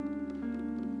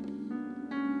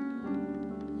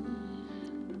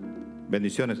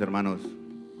Bendiciones, hermanos.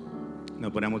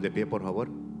 Nos ponemos de pie, por favor.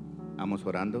 Vamos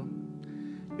orando.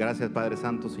 Gracias, Padre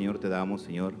Santo, Señor, te damos,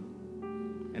 Señor,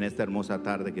 en esta hermosa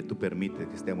tarde que tú permites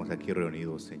que estemos aquí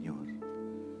reunidos, Señor,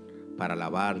 para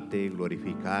alabarte,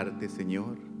 glorificarte,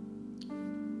 Señor.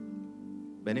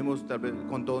 Venimos tal vez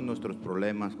con todos nuestros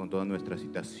problemas, con todas nuestras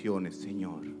situaciones,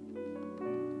 Señor,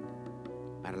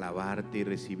 para alabarte y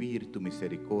recibir tu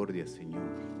misericordia,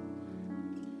 Señor.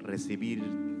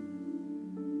 Recibir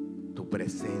tu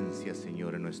presencia,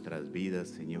 Señor, en nuestras vidas,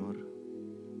 Señor.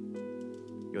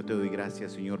 Yo te doy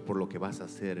gracias, Señor, por lo que vas a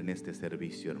hacer en este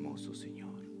servicio hermoso,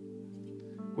 Señor.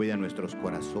 Cuida nuestros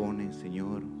corazones,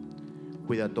 Señor.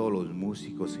 Cuida a todos los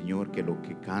músicos, Señor, que lo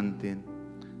que canten,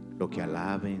 lo que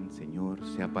alaben, Señor,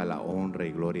 sea para la honra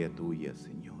y gloria tuya,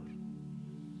 Señor.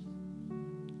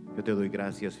 Yo te doy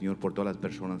gracias, Señor, por todas las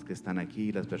personas que están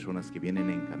aquí, las personas que vienen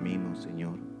en camino,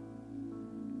 Señor.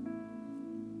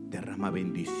 Derrama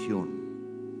bendición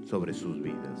sobre sus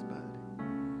vidas, Padre.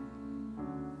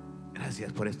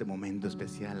 Gracias por este momento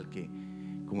especial que,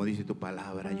 como dice tu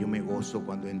palabra, yo me gozo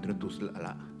cuando entro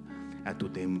a tu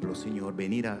templo, Señor.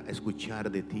 Venir a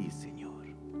escuchar de ti, Señor.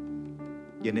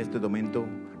 Y en este momento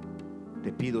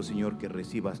te pido, Señor, que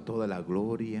recibas toda la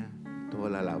gloria, toda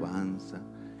la alabanza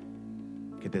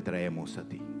que te traemos a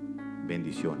ti.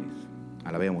 Bendiciones.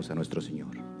 Alabemos a nuestro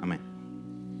Señor. Amén.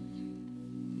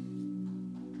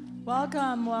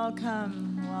 Welcome,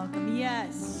 welcome, welcome.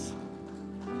 Yes.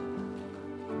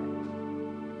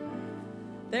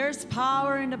 There's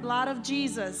power in the blood of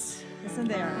Jesus, isn't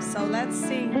there? So let's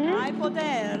sing. Hay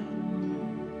poder.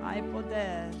 Hay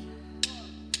poder.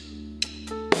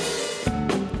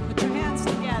 Put your hands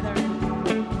together.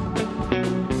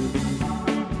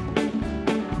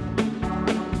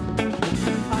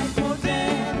 Hay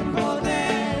poder,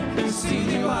 poder, sin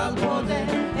igual poder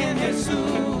en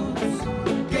Jesús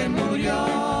que murió.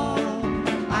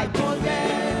 Hay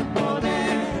poder,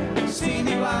 poder, sin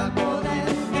igual poder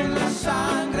en la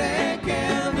sangre que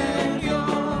Él vertió.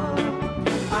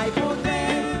 Hay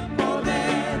poder,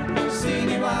 poder, sin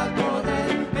igual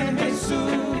poder en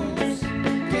Jesús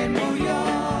que murió.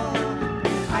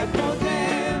 Hay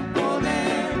poder,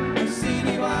 poder, sin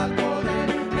igual poder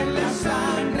en la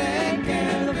sangre que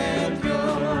Él vertió.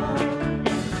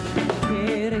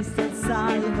 Eres el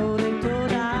salvo de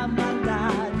toda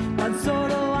maldad, tan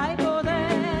solo hay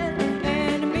poder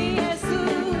en mi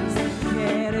Jesús.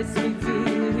 Quieres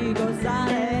vivir y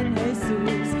gozar en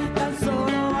Jesús, tan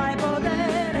solo hay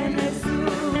poder en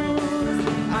Jesús.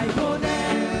 Hay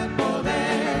poder,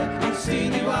 poder,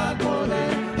 sin igual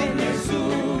poder en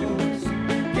Jesús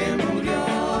que murió.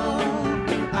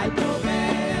 Hay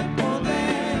poder,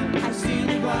 poder, sin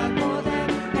igual poder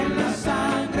en la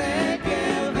sangre que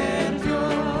Él vertió.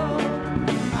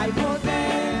 Hay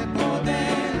poder,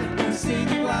 poder, sin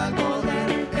igual poder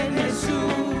en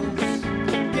Jesús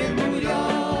que murió.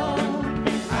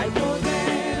 Hay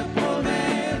poder,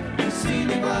 poder, sin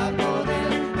igual poder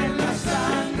en la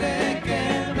sangre que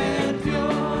Él vertió.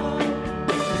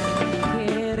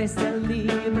 Eres el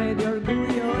libre de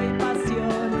orgullo y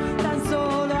pasión, tan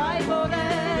solo hay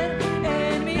poder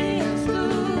en mi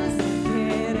Jesús.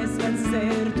 Quieres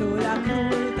vencer toda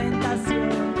cruel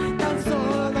tentación, tan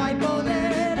solo hay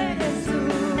poder en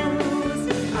Jesús.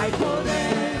 Hay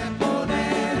poder,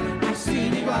 poder,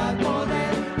 sin igual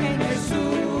poder en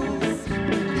Jesús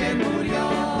que murió.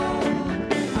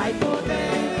 Hay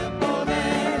poder,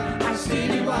 poder, sin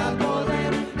igual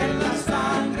poder en la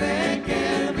sangre que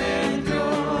Él vertió.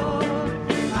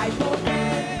 Hay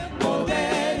poder,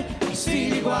 poder,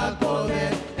 sin igual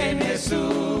poder en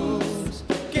Jesús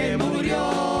que murió.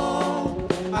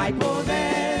 Hay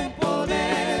poder,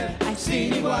 poder,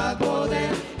 sin igual poder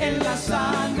en la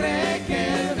sangre que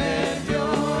Él vertió.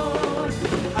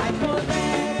 Hay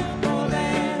poder,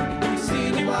 poder,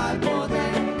 sin igual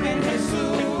poder en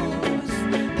Jesús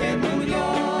que murió.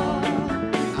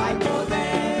 Hay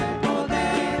poder,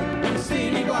 poder,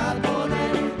 sin igual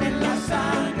poder en la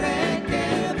sangre que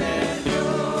Él vertió.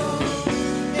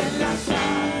 En la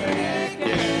sangre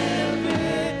que Él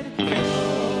vertió.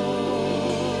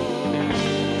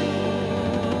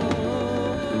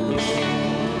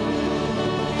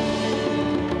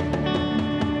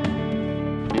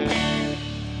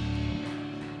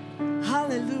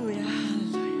 Aleluya,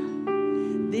 aleluya.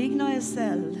 Digno es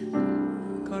Él,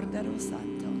 Cordero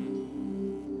Santo.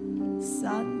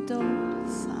 Santo,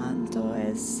 santo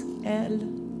es Él,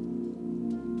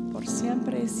 por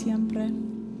siempre y siempre.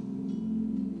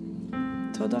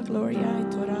 Toda gloria y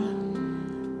toda honra.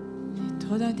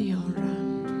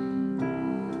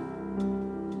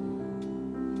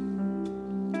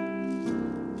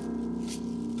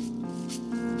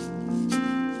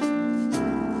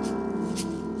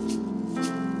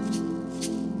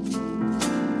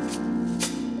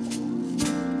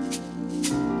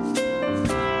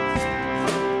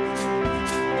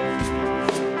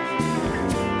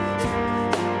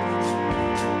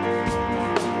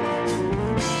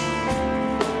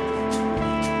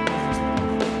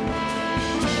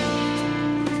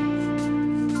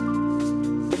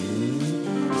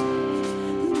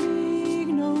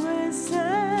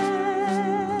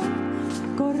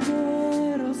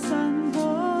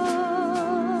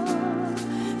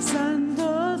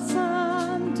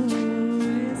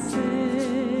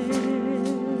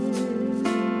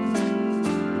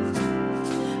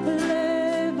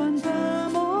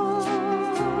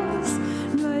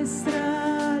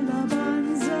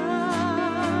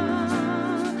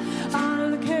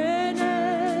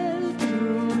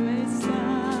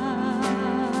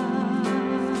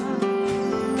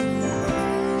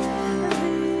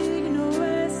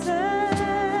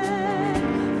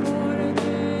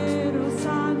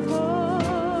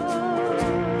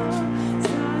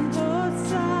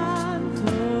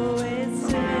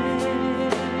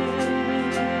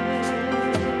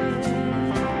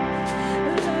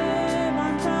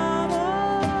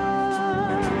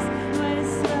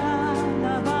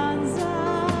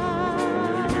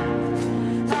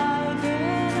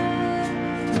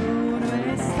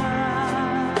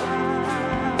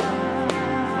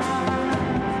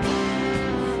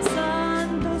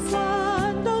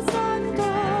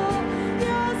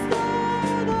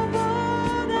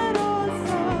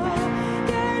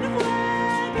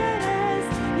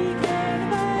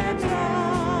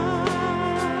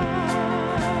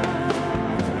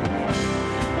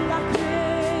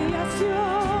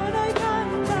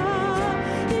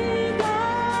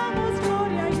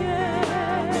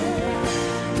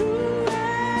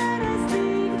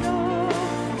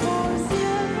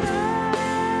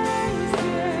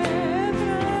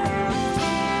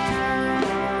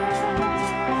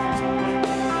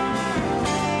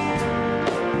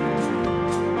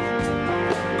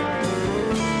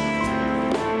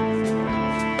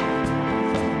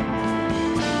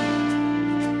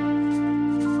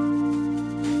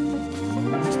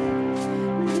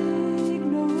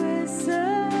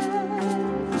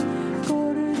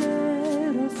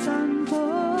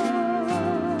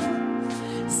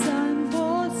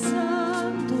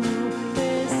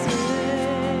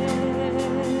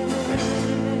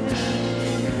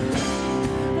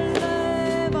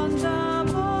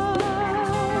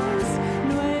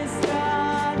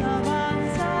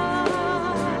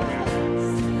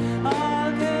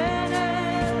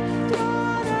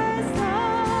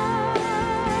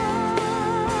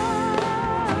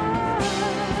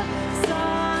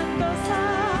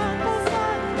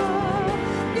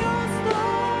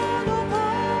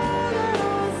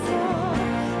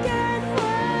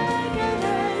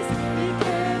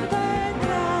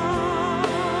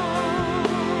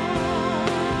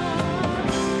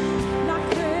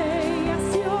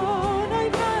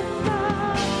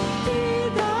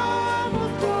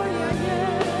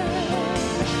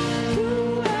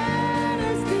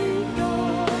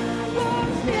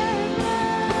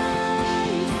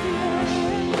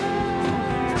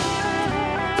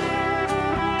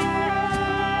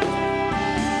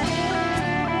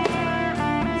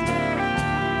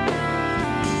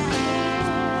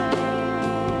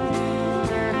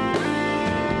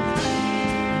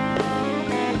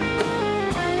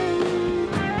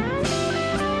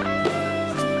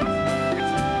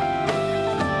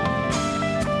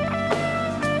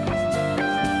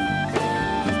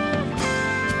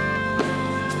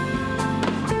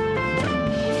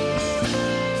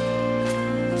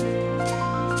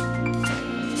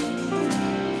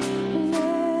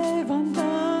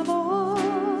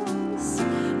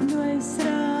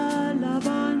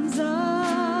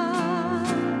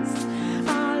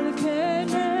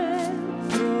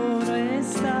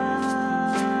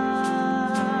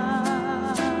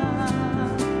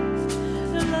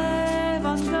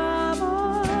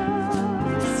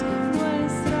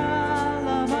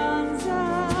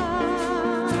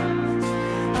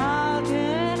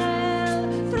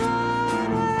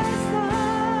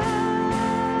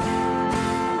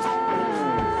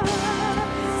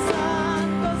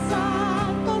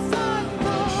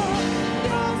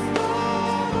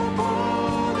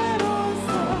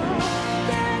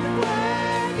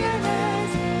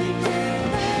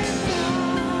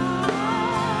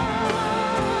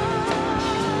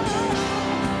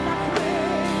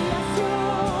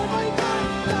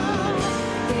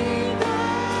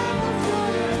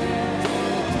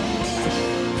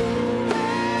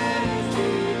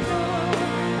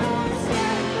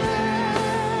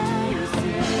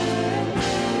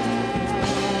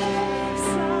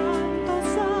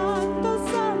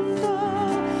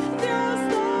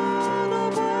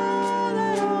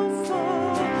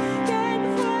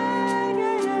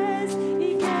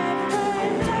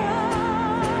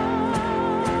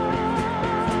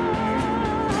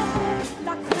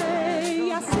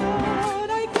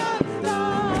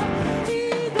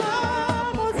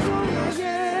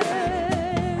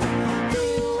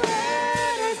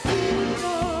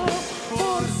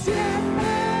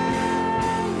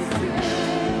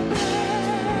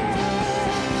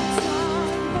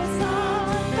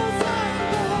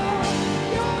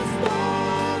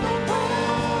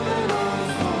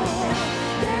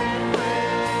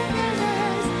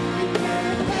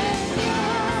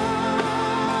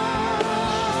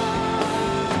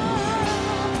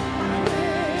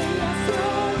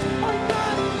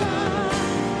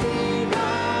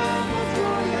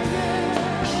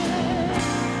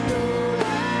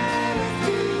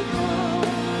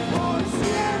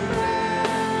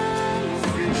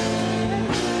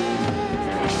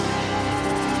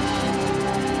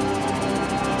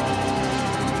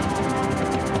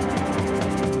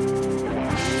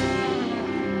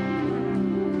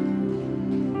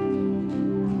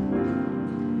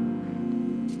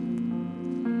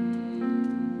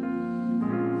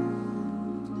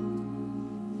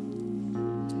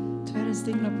 es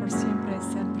digno por siempre y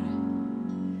siempre.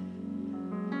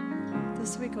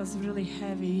 This week was really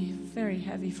heavy, very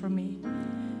heavy for me.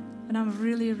 And I'm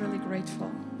really, really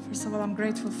grateful. First of all, I'm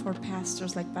grateful for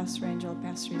pastors like Pastor Angel,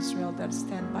 Pastor Israel that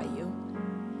stand by you,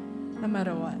 no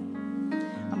matter what.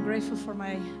 I'm grateful for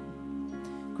my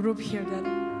group here that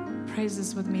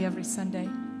praises with me every Sunday,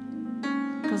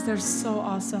 because they're so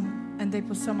awesome and they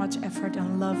put so much effort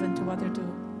and love into what they do.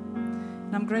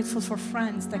 And I'm grateful for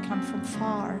friends that come from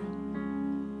far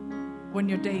when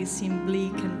your days seem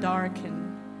bleak and dark and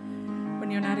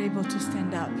when you're not able to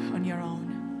stand up on your own.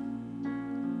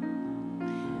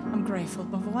 I'm grateful,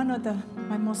 but one of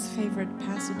my most favorite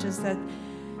passages that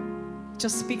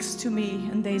just speaks to me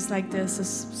in days like this is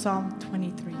Psalm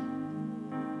 23.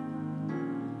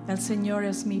 El Señor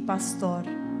es mi pastor,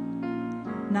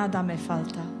 nada me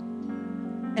falta.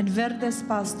 En verdes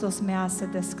pastos me hace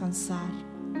descansar,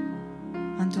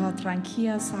 junto a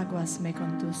tranquilas aguas me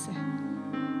conduce,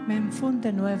 me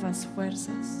infunde nuevas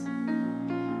fuerzas,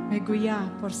 me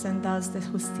guía por sendas de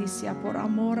justicia por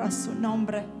amor a su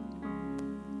nombre.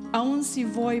 Aun si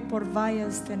voy por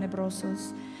valles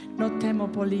tenebrosos, no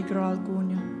temo peligro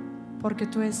alguno, porque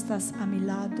tú estás a mi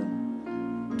lado.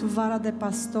 Tu vara de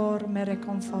pastor me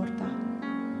reconforta.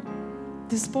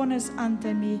 Dispones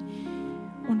ante mí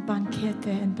un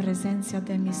banquete en presencia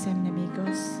de mis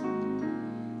enemigos.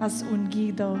 Has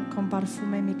ungido con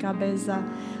perfume mi cabeza,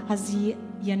 has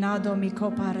llenado mi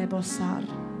copa a rebosar.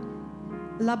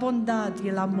 La bondad y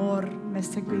el amor me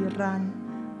seguirán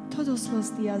todos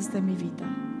los días de mi vida.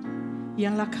 Y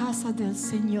en la casa del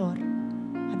Señor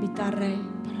habitaré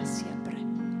para siempre.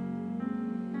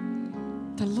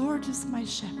 The Lord is my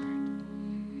shepherd.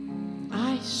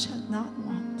 I shall not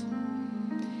want.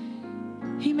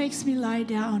 He makes me lie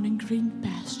down in green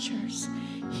pastures.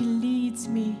 He leads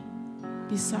me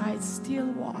beside still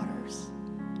waters.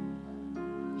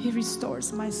 He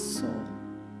restores my soul.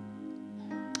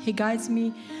 He guides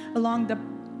me along the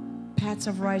paths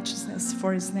of righteousness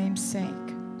for his name's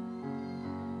sake.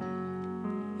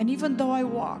 And even though I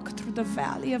walk through the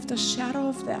valley of the shadow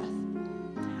of death,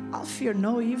 I'll fear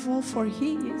no evil, for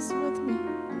he is with me.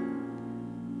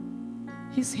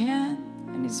 His hand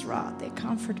and his rod, they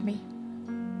comfort me.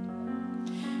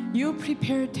 You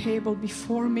prepare a table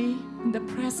before me in the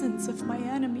presence of my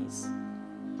enemies.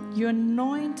 You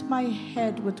anoint my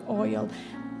head with oil.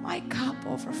 My cup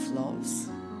overflows.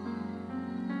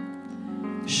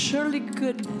 Surely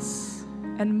goodness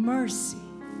and mercy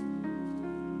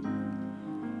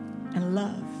and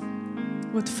love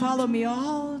would follow me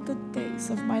all the days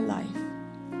of my life,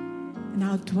 and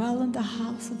I'll dwell in the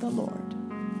house of the Lord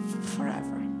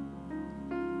forever.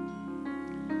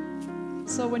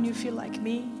 So when you feel like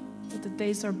me, that the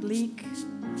days are bleak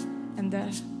and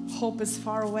the hope is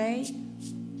far away,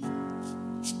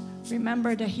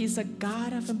 remember that he's a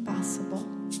God of impossible.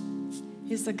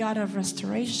 He's a God of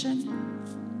restoration.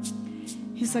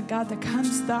 He's a God that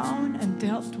comes down and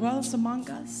dwells among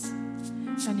us.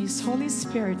 And his Holy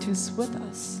Spirit is with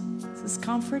us. His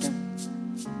comforter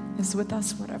is with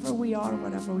us wherever we are,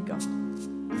 wherever we go.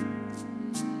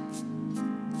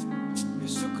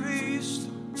 Jesucristo,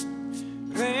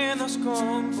 reinas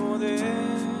con poder,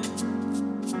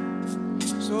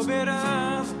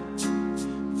 soberano,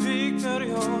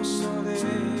 victorioso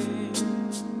Rey.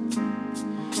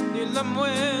 Ni la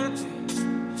muerte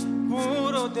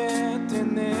pudo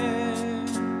detener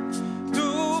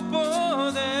tu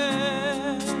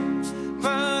poder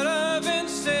para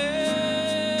vencer.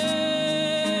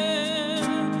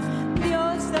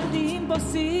 Dios del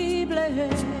imposible,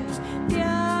 te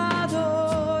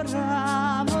adoramos,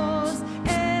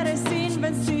 eres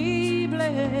invencible,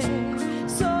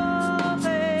 soberano,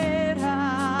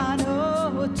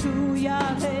 tuya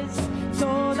es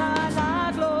toda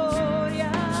la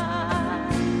gloria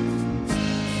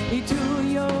y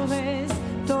tuyo es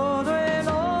todo el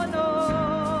honor.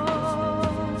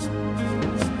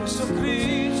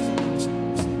 Jesucristo,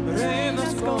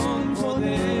 reinas con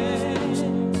poder,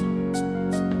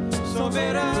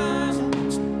 soberano,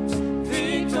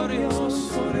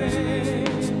 victorioso Rey.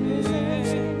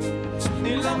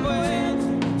 Ni la muerte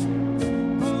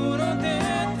pudo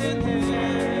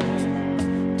detener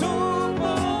tu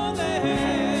poder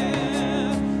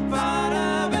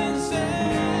para vencer.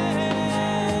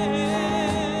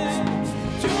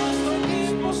 Dios lo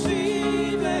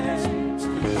imposible,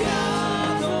 te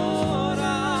adoramos,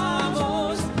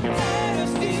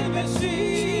 eres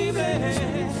invencible,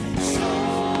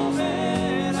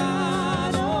 soberano.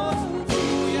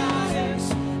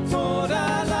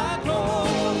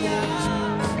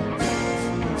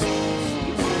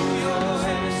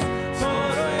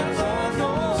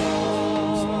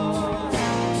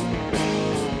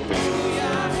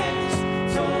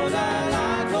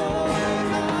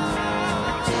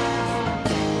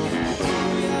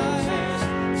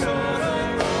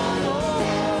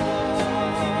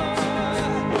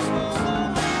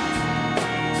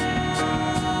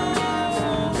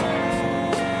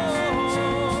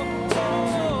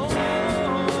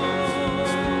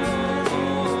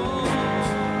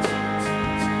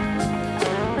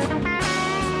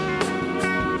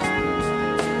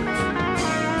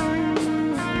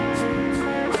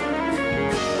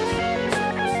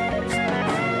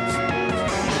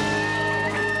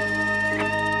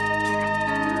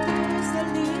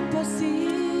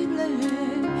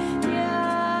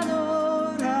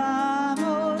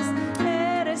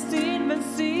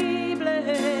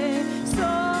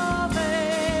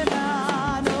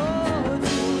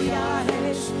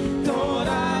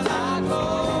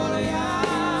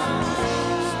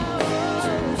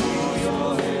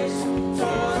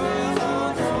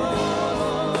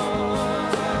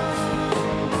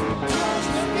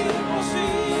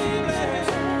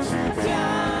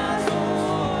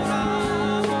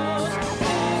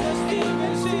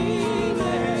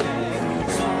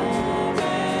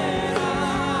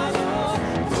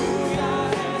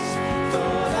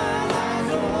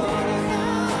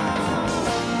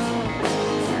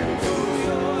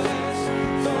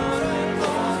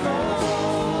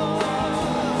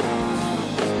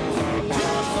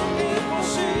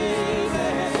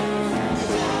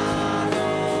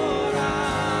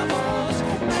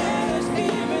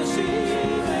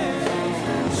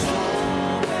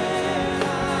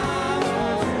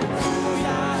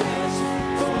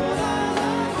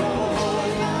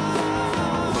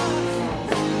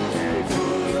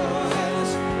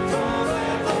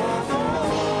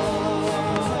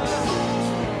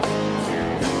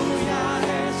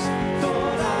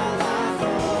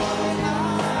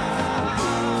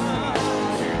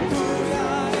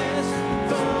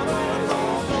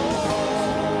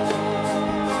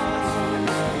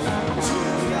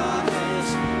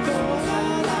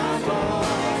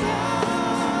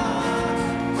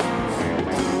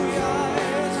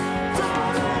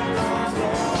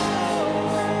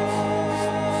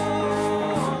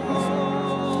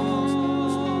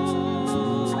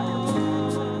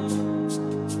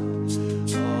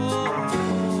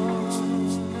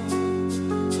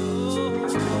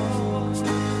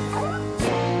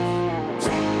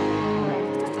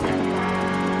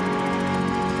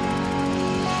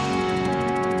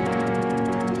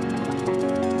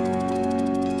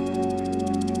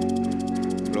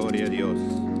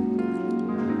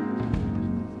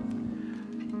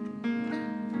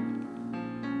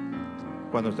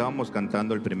 Cuando estábamos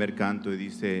cantando el primer canto y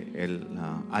dice,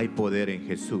 hay poder en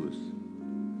Jesús.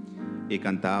 Y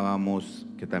cantábamos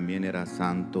que también era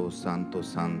santo, santo,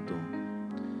 santo.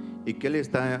 Y que Él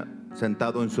está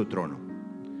sentado en su trono.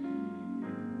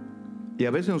 Y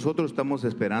a veces nosotros estamos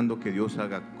esperando que Dios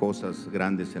haga cosas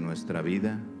grandes en nuestra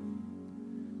vida.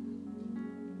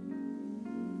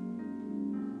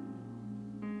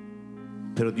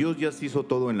 Pero Dios ya se hizo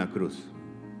todo en la cruz.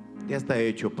 Ya está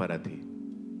hecho para ti.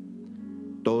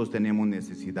 Todos tenemos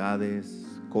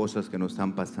necesidades, cosas que nos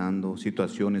están pasando,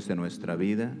 situaciones en nuestra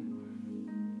vida.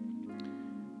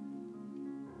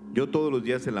 Yo todos los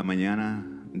días en la mañana,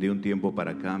 de un tiempo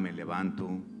para acá, me levanto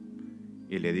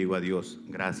y le digo a Dios,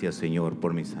 gracias Señor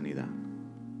por mi sanidad.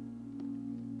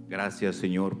 Gracias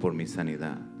Señor por mi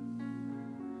sanidad.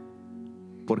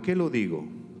 ¿Por qué lo digo?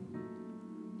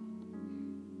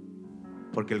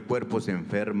 Porque el cuerpo se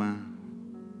enferma,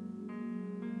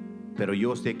 pero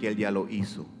yo sé que Él ya lo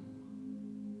hizo.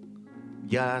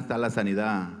 Ya está la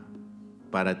sanidad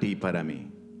para ti y para mí.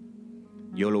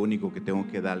 Yo lo único que tengo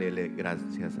que darle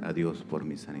gracias a Dios por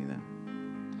mi sanidad.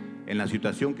 En la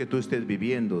situación que tú estés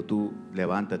viviendo, tú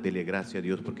levántate y le gracias a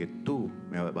Dios porque tú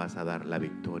me vas a dar la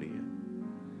victoria.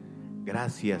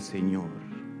 Gracias Señor.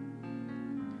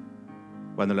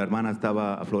 Cuando la hermana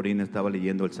Florina estaba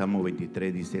leyendo el Salmo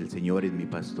 23, dice, el Señor es mi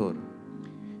pastor.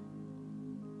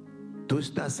 ¿Tú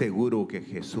estás seguro que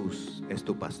Jesús es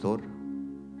tu pastor?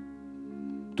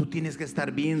 Tú tienes que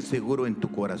estar bien seguro en tu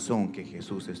corazón que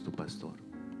Jesús es tu pastor.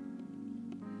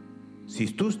 Si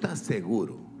tú estás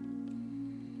seguro,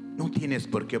 no tienes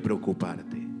por qué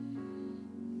preocuparte.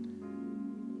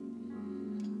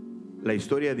 La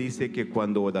historia dice que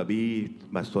cuando David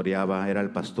pastoreaba, era el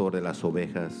pastor de las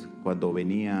ovejas, cuando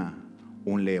venía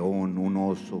un león, un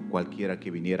oso, cualquiera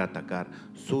que viniera a atacar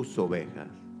sus ovejas,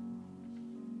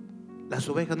 las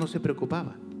ovejas no se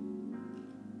preocupaban.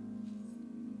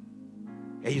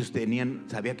 Ellos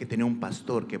sabían que tenía un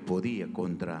pastor que podía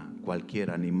contra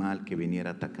cualquier animal que viniera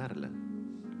a atacarla.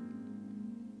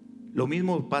 Lo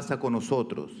mismo pasa con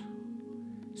nosotros.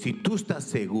 Si tú estás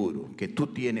seguro que tú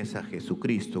tienes a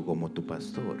Jesucristo como tu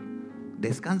pastor,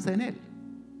 descansa en Él.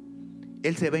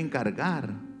 Él se va a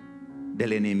encargar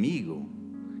del enemigo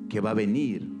que va a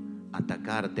venir a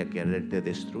atacarte, a quererte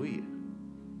destruir.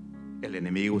 El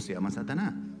enemigo se llama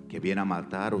Satanás, que viene a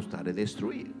matar, hurtar y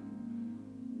destruir.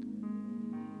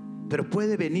 Pero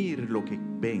puede venir lo que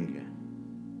venga.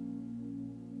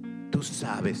 Tú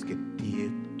sabes que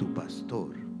tu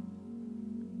pastor,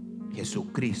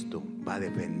 Jesucristo, va a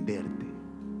defenderte.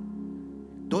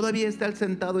 Todavía está Él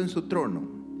sentado en su trono.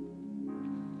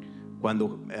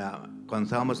 Cuando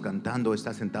estábamos cantando,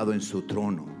 está sentado en su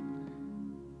trono.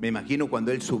 Me imagino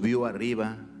cuando Él subió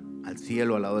arriba al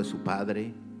cielo al lado de su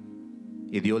Padre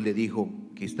y Dios le dijo,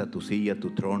 aquí está tu silla, tu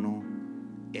trono.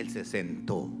 Él se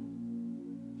sentó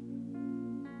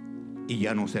y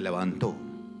ya no se levantó,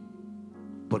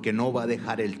 porque no va a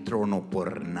dejar el trono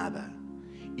por nada.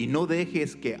 Y no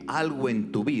dejes que algo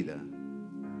en tu vida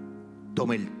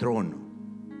tome el trono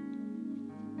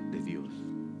de Dios.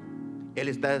 Él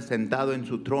está sentado en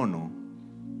su trono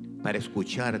para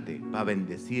escucharte, para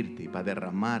bendecirte, para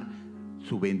derramar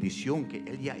su bendición que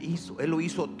Él ya hizo. Él lo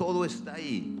hizo, todo está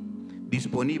ahí,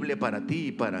 disponible para ti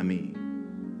y para mí.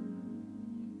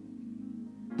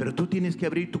 Pero tú tienes que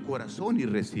abrir tu corazón y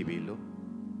recibirlo.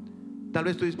 Tal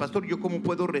vez tú dices, pastor, ¿yo cómo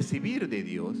puedo recibir de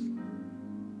Dios?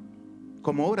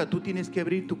 Como ahora tú tienes que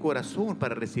abrir tu corazón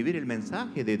para recibir el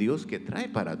mensaje de Dios que trae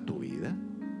para tu vida.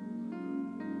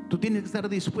 Tú tienes que estar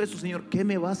dispuesto, Señor, ¿qué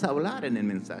me vas a hablar en el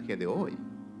mensaje de hoy?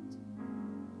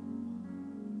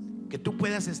 Que tú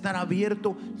puedas estar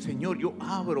abierto, Señor, yo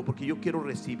abro porque yo quiero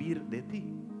recibir de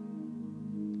ti.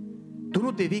 Tú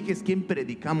no te fijes quién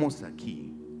predicamos aquí.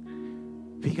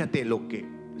 Fíjate lo que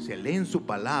se lee en su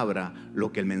palabra,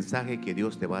 lo que el mensaje que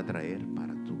Dios te va a traer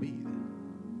para tu vida.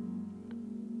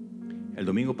 El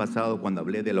domingo pasado, cuando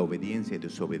hablé de la obediencia y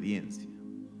desobediencia,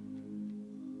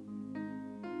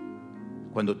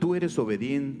 cuando tú eres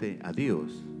obediente a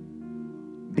Dios,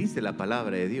 dice la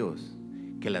palabra de Dios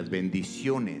que las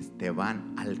bendiciones te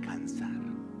van a alcanzar.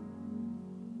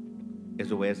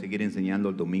 Eso voy a seguir enseñando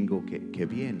el domingo que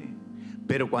viene.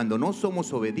 Pero cuando no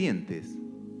somos obedientes,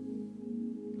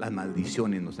 las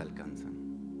maldiciones nos alcanzan.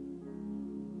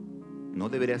 No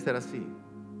debería ser así.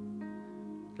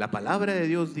 La palabra de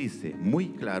Dios dice muy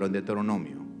claro en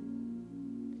Deuteronomio,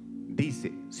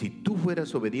 dice, si tú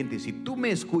fueras obediente, si tú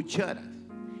me escucharas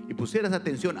y pusieras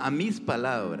atención a mis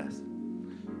palabras,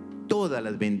 todas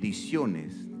las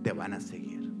bendiciones te van a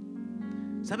seguir.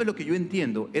 ¿Sabe lo que yo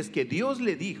entiendo? Es que Dios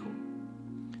le dijo,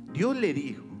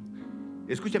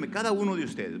 escúchame, cada uno de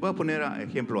ustedes, voy a poner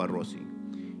ejemplo a Rosy.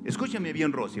 Escúchame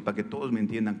bien, Rosy, para que todos me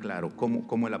entiendan claro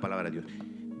cómo es la palabra de Dios.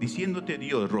 Diciéndote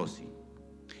Dios, Rosy,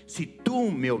 si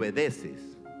tú me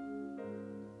obedeces,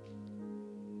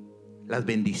 las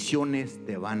bendiciones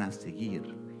te van a seguir.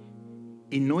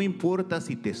 Y no importa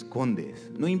si te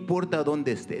escondes, no importa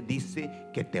dónde estés, dice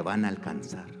que te van a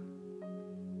alcanzar.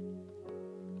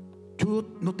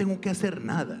 Yo no tengo que hacer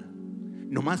nada,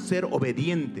 nomás ser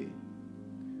obediente,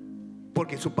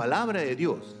 porque su palabra de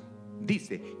Dios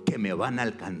dice que me van a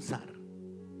alcanzar.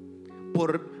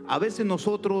 A veces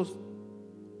nosotros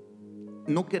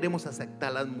no queremos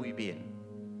aceptarlas muy bien.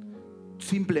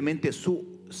 Simplemente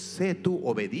sé tú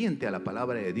obediente a la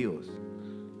palabra de Dios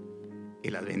y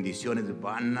las bendiciones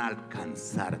van a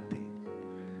alcanzarte,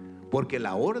 porque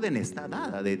la orden está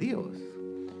dada de Dios.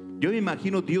 Yo me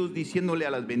imagino Dios diciéndole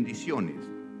a las bendiciones: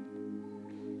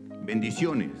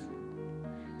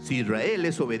 si Israel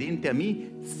es obediente a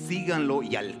mí, síganlo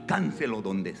y alcáncelo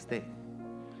donde esté.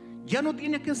 Ya no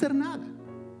tiene que hacer nada,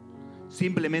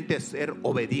 simplemente ser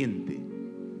obediente.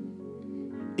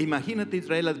 Imagínate,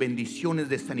 Israel, las bendiciones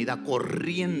de sanidad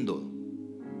corriendo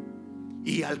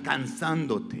y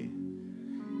alcanzándote.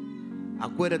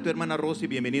 Acuérdate, hermana Rosy,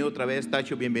 bienvenido otra vez.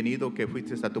 Tacho, bienvenido, que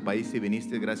fuiste a tu país y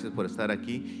viniste. Gracias por estar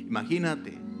aquí.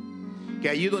 Imagínate que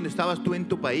allí donde estabas tú en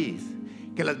tu país,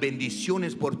 que las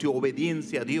bendiciones por tu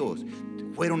obediencia a Dios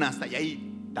fueron hasta allá.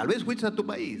 Y tal vez fuiste a tu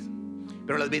país,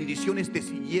 pero las bendiciones te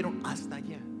siguieron hasta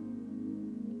allá.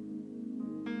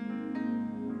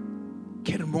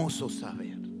 Qué hermoso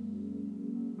saber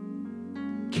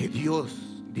que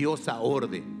Dios dio esa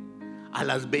orden a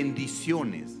las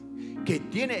bendiciones que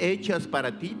tiene hechas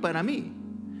para ti y para mí,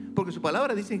 porque su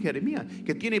palabra dice en Jeremías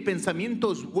que tiene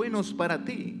pensamientos buenos para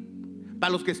ti,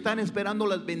 para los que están esperando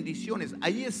las bendiciones.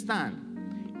 Ahí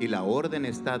están, y la orden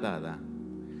está dada.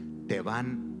 Te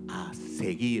van a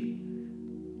seguir,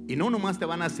 y no nomás te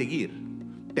van a seguir,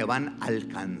 te van a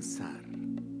alcanzar.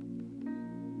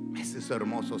 Es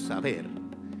hermoso saber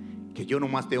que yo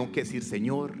nomás tengo que decir: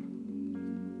 Señor,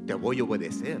 te voy a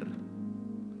obedecer,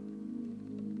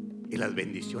 y las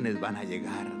bendiciones van a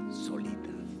llegar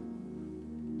solitas.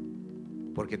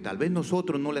 Porque tal vez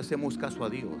nosotros no le hacemos caso a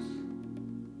Dios,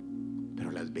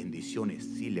 pero las bendiciones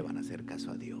sí le van a hacer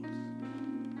caso a Dios.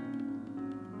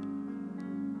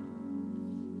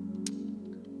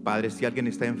 Padre, si alguien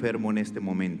está enfermo en este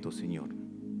momento, Señor,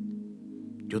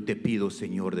 yo te pido,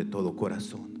 Señor, de todo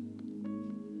corazón,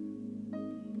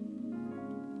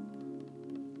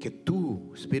 que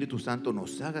tú, Espíritu Santo,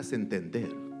 nos hagas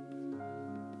entender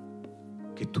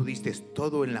que tú diste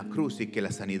todo en la cruz y que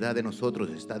la sanidad de nosotros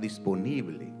está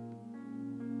disponible.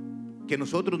 Que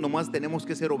nosotros nomás tenemos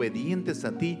que ser obedientes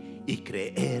a ti y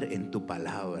creer en tu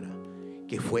palabra,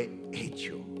 que fue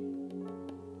hecho.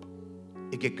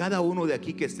 Y que cada uno de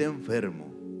aquí que esté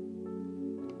enfermo,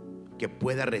 que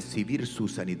pueda recibir su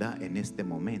sanidad en este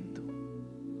momento.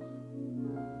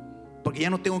 Porque ya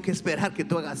no tengo que esperar que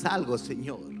tú hagas algo,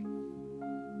 Señor.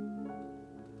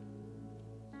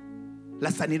 La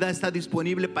sanidad está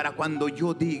disponible para cuando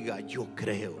yo diga: yo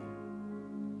creo.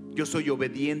 Yo soy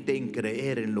obediente en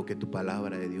creer en lo que tu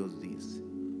palabra de Dios dice.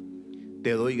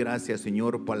 Te doy gracias,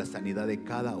 Señor, por la sanidad de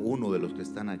cada uno de los que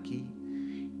están aquí.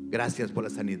 Gracias por la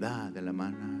sanidad de la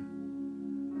hermana.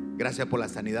 Gracias por la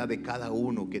sanidad de cada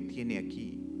uno que tiene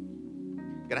aquí.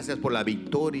 Gracias por la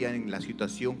victoria en la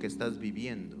situación que estás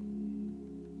viviendo.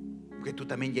 Porque tú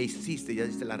también ya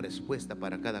diste la respuesta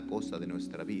para cada cosa de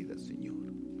nuestra vida, Señor.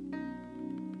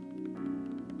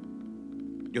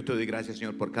 Yo te doy gracias,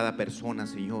 Señor, por cada persona,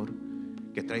 Señor,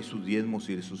 que trae sus diezmos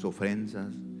y sus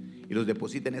ofrendas y los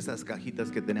deposita en esas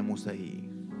cajitas que tenemos ahí.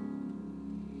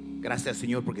 Gracias,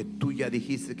 Señor, porque tú ya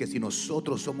dijiste que si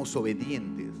nosotros somos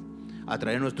obedientes a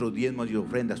traer nuestros diezmos y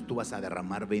ofrendas, tú vas a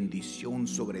derramar bendición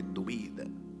sobre tu vida.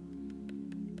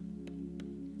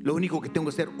 Lo único que tengo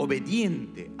que ser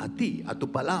obediente a ti, a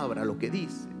tu palabra, a lo que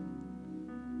dice,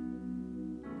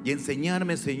 y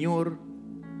enseñarme, Señor,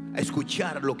 a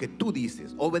escuchar lo que tú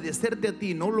dices, obedecerte a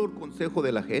ti, no el consejo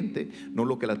de la gente, no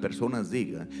lo que las personas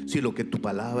digan, sino lo que tu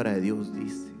palabra de Dios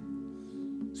dice.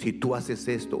 Si tú haces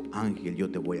esto, Ángel, yo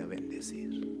te voy a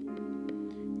bendecir.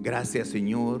 Gracias,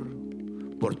 Señor,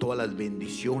 por todas las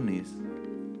bendiciones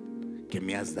que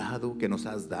me has dado, que nos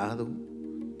has dado.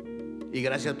 Y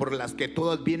gracias por las que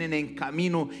todas vienen en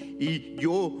camino, y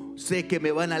yo sé que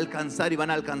me van a alcanzar y van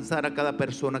a alcanzar a cada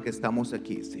persona que estamos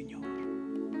aquí, Señor.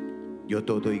 Yo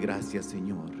te doy gracias,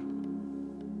 Señor,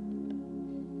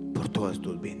 por todas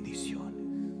tus bendiciones.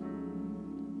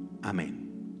 Amén.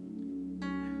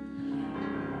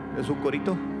 ¿Es un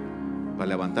corito para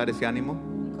levantar ese ánimo?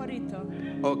 Un corito.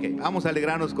 Ok, vamos a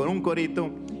alegrarnos con un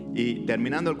corito. Y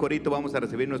terminando el corito vamos a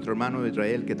recibir nuestro hermano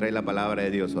Israel que trae la palabra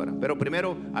de Dios ahora. Pero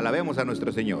primero alabemos a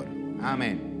nuestro Señor.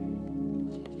 Amén.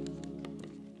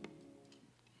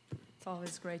 It's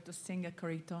always great to sing a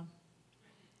corito.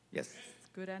 Yes. It's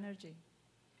good energy.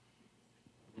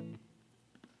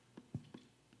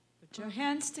 Put your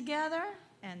hands together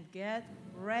and get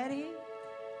ready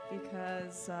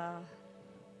because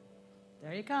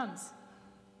there he comes.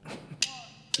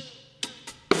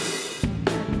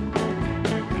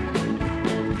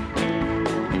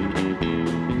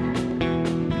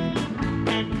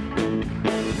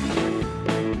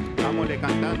 Vámonos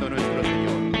cantando a nuestro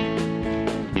Señor.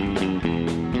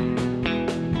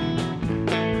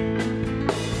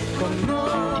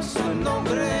 Conozco el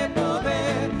nombre de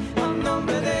poder, al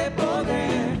nombre de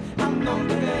poder, al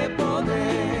nombre de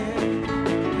poder.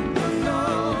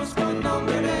 Conozco el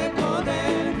nombre de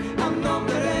poder, al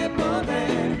nombre de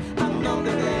poder, al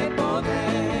nombre de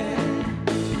poder.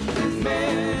 Me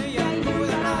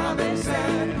ayudará a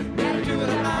vencer, me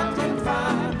ayudará a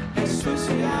triunfar. Jesús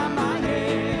se llama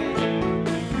Él.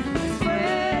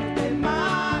 Fuerte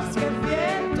más que el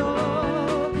viento,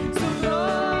 su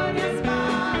gloria es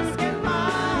más que el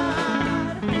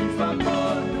mar, su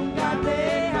amor nunca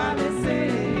deja de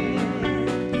ser,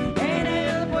 en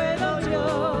él puedo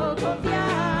yo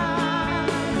confiar.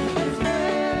 Es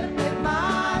fuerte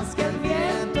más que el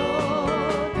viento,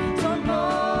 su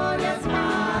gloria es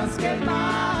más que el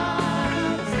mar,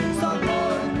 su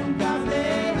amor nunca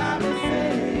deja de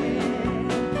ser,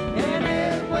 en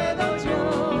él puedo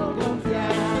yo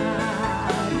confiar.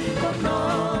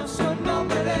 Conozco el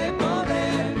nombre de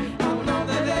poder, al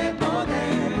nombre de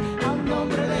poder, al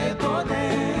nombre de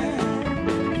poder.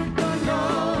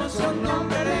 Conozco el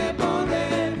nombre de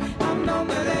poder, al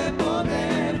nombre de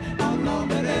poder, al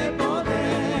nombre de poder.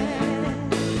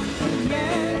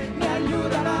 Me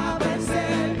ayudará a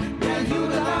vencer, me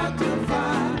ayudará a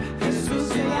triunfar. Jesús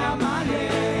se llama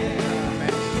Él.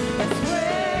 Es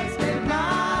fuerte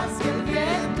más que el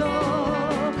viento,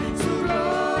 su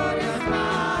gloria es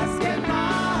más que el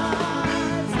mar,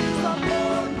 su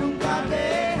amor nunca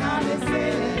deja de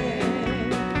ser,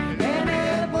 en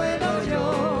él puedo yo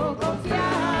confiar.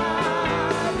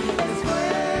 Es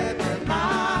fuerte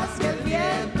más que el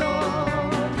viento,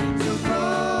 su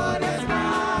gloria es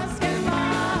más que el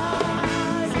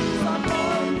mar, su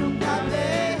amor nunca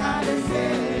deja de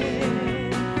ser,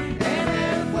 en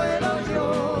él puedo yo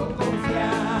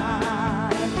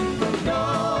confiar.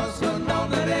 Conozco el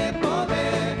nombre de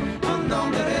poder, al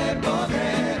nombre de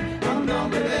poder, al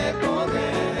nombre de poder.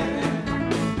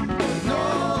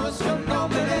 Conozco el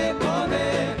nombre de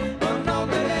poder, al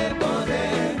nombre de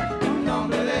poder, al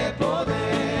nombre de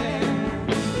poder.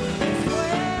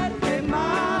 Fuerte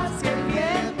más que el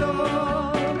viento,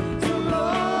 su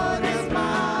gloria es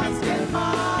más que el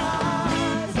mar,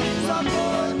 su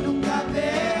amor nunca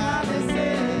deja de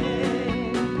ser,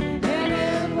 en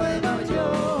él puedo yo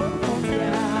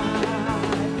confiar.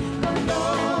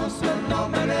 Conozco el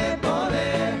nombre de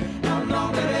poder, al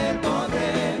nombre de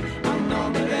poder, al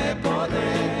nombre de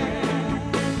poder.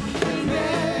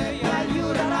 Me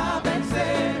ayudará a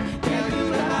vencer, me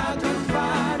ayudará a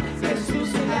triunfar. Jesús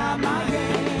se llama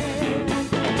Él.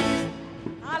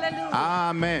 Aleluya.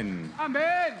 Amén.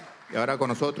 Amén. Y ahora con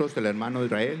nosotros el hermano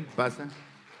Israel pasa.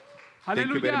 Thank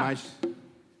you very Aleluya. much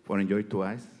for enjoying to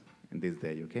us in this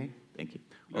day, okay? Thank you.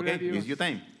 Gloria a Okay, Dios. it's your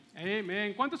time.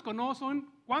 Amén. ¿Cuántos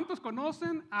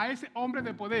conocen a ese hombre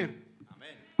de poder?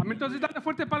 Amén. Entonces dale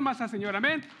fuerte palmas al Señor.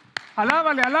 Amén.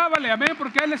 Alábale, alábale. Amén.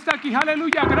 Porque Él está aquí.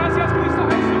 Aleluya. Gracias, Cristo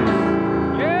Jesús.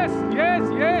 Yes, yes,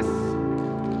 yes.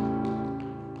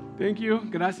 Thank you.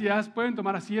 Gracias. Pueden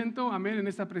tomar asiento. Amén. En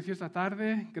esta preciosa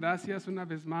tarde. Gracias una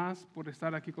vez más por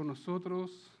estar aquí con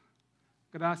nosotros.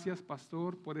 Gracias,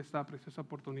 pastor, por esta preciosa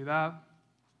oportunidad.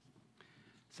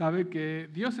 Sabe que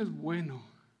Dios es bueno.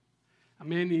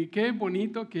 Amén. Y qué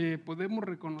bonito que podemos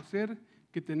reconocer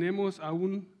que tenemos a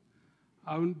un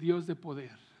Dios de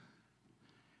poder.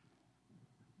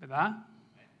 ¿Verdad?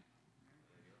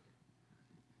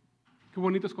 Qué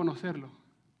bonito es conocerlo.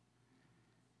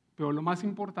 Pero lo más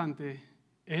importante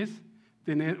es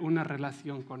tener una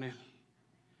relación con Él.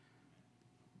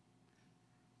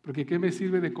 Porque ¿qué me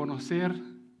sirve de conocer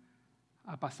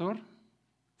a pastor?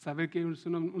 Saber que es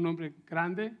un hombre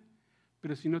grande,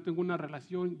 pero si no tengo una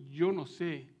relación, yo no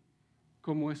sé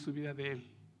cómo es su vida de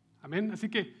Él. Amén. Así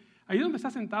que ahí donde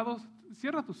estás sentado,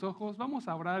 cierra tus ojos, vamos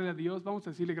a orarle a Dios, vamos a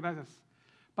decirle gracias.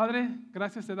 Padre,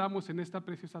 gracias te damos en esta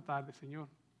preciosa tarde, Señor.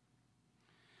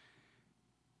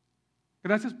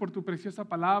 Gracias por tu preciosa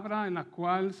palabra en la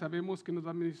cual sabemos que nos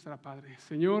va a ministrar, Padre.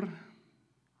 Señor,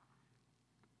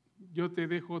 yo te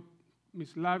dejo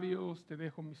mis labios, te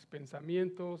dejo mis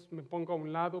pensamientos, me pongo a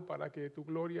un lado para que tu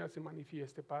gloria se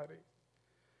manifieste, Padre.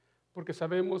 Porque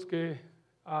sabemos que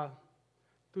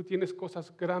tú tienes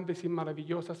cosas grandes y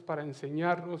maravillosas para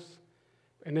enseñarnos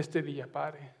en este día,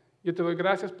 Padre. Yo te doy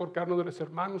gracias por cada uno de los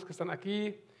hermanos que están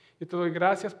aquí. Yo te doy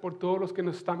gracias por todos los que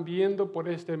nos están viendo por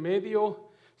este medio.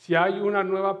 Si hay una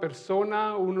nueva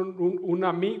persona, un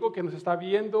amigo que nos está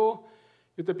viendo,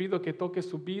 yo te pido que toques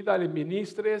su vida, le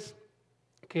ministres,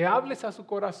 que hables a su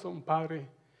corazón, Padre,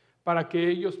 para que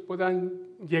ellos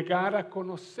puedan llegar a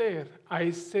conocer a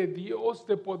ese Dios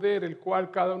de poder, el cual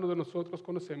cada uno de nosotros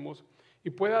conocemos, y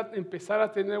pueda empezar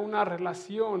a tener una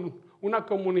relación, una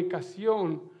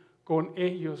comunicación con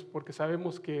ellos, porque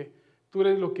sabemos que tú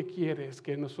eres lo que quieres,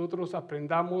 que nosotros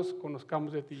aprendamos,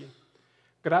 conozcamos de ti.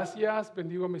 Gracias,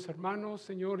 bendigo a mis hermanos,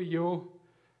 Señor, y yo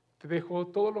te dejo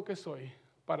todo lo que soy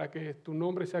para que tu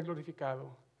nombre sea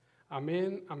glorificado.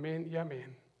 Amén, amén y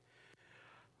amén.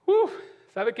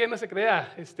 ¿Sabe qué? No se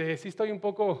crea, sí estoy un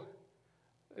poco,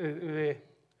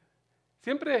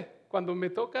 siempre cuando me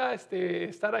toca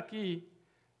estar aquí,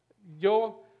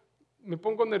 yo me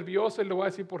pongo nervioso y le voy a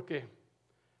decir por qué.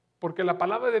 Porque la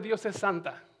palabra de Dios es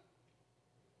santa,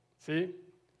 ¿sí?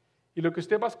 Y lo que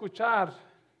usted va a escuchar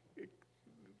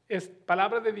es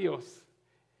palabra de Dios.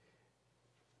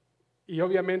 Y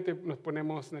obviamente nos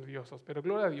ponemos nerviosos, pero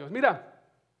gloria a Dios. Mira,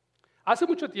 hace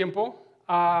mucho tiempo,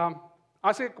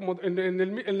 hace como en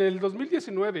el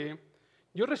 2019,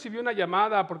 yo recibí una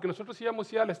llamada porque nosotros íbamos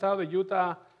a ir al estado de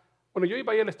Utah. Bueno, yo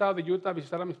iba a ir al estado de Utah a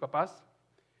visitar a mis papás.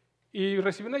 Y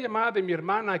recibí una llamada de mi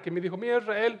hermana que me dijo: mira,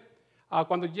 Israel,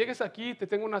 cuando llegues aquí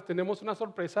tenemos una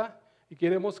sorpresa y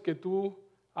queremos que tú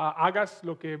hagas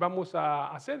lo que vamos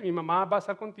a hacer. Mi mamá va a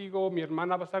estar contigo, mi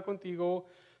hermana va a estar contigo,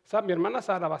 mi hermana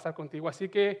Sara va a estar contigo. Así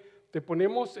que te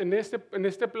ponemos en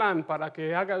este plan para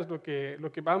que hagas lo que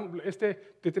vamos,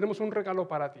 te tenemos un regalo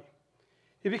para ti.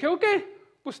 Y dije, ok,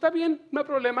 pues está bien, no hay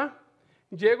problema.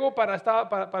 Llego para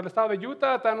el estado de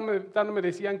Utah, no me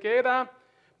decían qué era.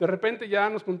 De repente ya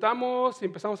nos juntamos y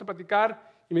empezamos a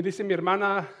platicar. Y me dice mi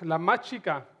hermana, la más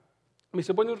chica, me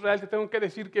dice: bueno, Israel, te tengo que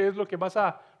decir qué es lo que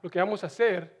vamos a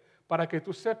hacer para que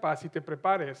tú sepas y te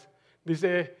prepares.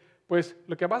 Dice, pues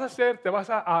lo que vas a hacer, te vas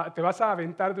a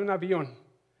aventar de un avión.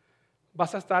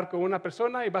 Vas a estar con una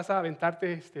persona y vas a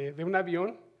aventarte de un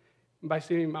avión. Va a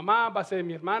ser mi mamá, va a ser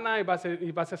mi hermana y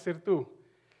vas a ser tú.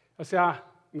 O sea,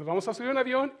 nos vamos a subir a un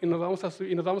avión y nos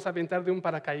vamos a aventar de un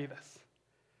paracaídas.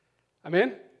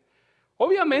 Amén.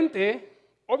 Obviamente,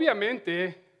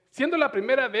 siendo la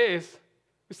primera vez,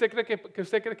 ¿usted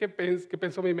cree que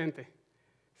pensó mi mente?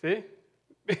 ¿Sí?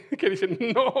 Que dicen,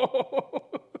 no.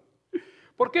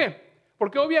 ¿Por qué?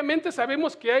 Porque obviamente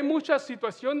sabemos que hay muchas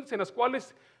situaciones en las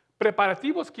cuales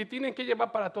preparativos que tienen que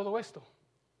llevar para todo esto.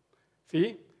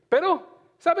 ¿Sí?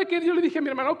 Pero, ¿sabe qué? Yo le dije a mi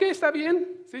hermano, ok, está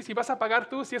bien. ¿Sí? Si vas a pagar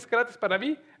tú, si es gratis para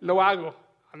mí, lo hago.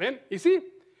 Amén. Y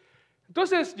sí.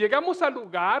 Entonces, llegamos al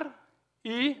lugar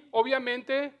y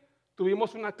obviamente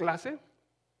tuvimos una clase.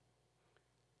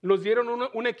 Nos dieron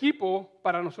un equipo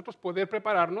para nosotros poder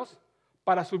prepararnos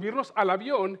para subirnos al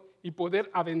avión y poder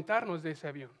aventarnos de ese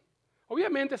avión.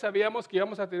 Obviamente sabíamos que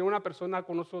íbamos a tener una persona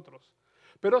con nosotros.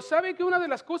 Pero ¿sabe que una de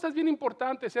las cosas bien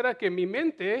importantes era que mi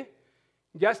mente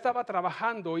ya estaba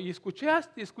trabajando? Y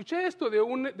escuché esto de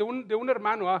un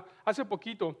hermano hace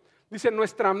poquito. Dice,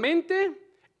 nuestra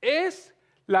mente es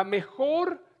la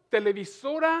mejor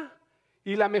televisora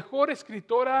y la mejor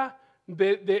escritora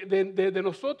de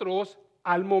nosotros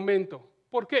al momento.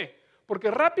 ¿Por qué? Porque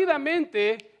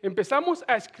rápidamente empezamos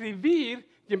a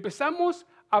escribir y empezamos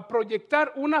a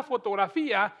proyectar una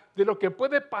fotografía de lo que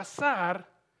puede pasar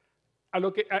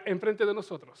enfrente de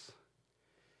nosotros.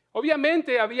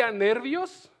 Obviamente había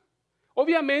nervios,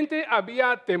 obviamente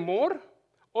había temor,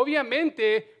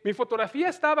 obviamente mi fotografía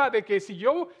estaba de que si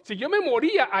yo me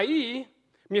moría ahí,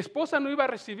 mi esposa no iba a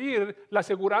recibir la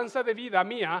aseguranza de vida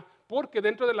mía, porque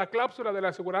dentro de la cláusula de la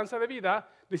aseguranza de vida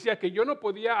decía que yo no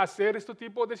podía hacer este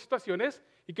tipo de situaciones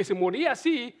y que si moría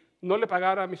así, no le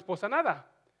pagara a mi esposa nada.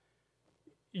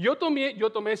 Y yo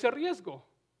tomé ese riesgo.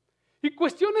 Y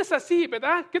cuestiones así,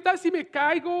 ¿verdad? ¿Qué tal si me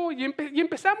caigo? Y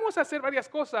empezamos a hacer varias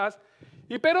cosas,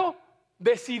 pero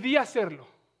decidí hacerlo.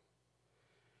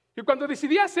 Y cuando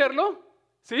decidí hacerlo,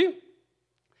 ¿sí?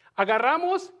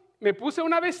 Agarramos, me puse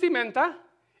una vestimenta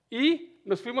y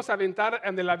nos fuimos a aventar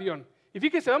en el avión. Y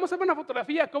fíjense, vamos a ver una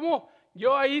fotografía, como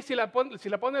yo ahí, si la pone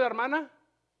la hermana,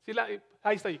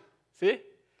 ahí estoy, ¿sí?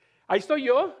 Ahí estoy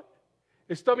yo,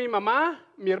 estoy mi mamá,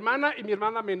 mi hermana y mi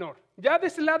hermana menor. Ya de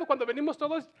ese lado, cuando venimos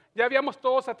todos, ya habíamos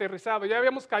todos aterrizado, ya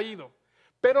habíamos caído.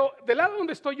 Pero del lado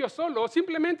donde estoy yo solo,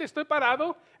 simplemente estoy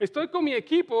parado, estoy con mi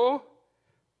equipo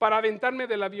para aventarme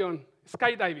del avión.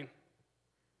 skydiving.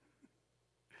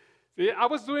 See,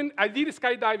 I did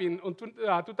skydiving in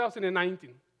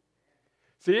 2019.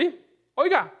 ¿Sí?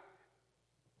 Oiga,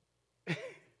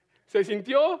 se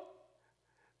sintió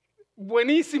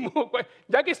buenísimo.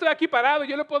 Ya que estoy aquí parado,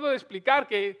 yo le puedo explicar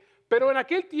pero en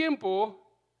aquel tiempo,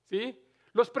 ¿sí?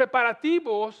 Los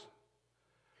preparativos,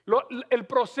 el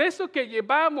proceso que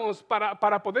llevamos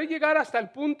para poder llegar hasta el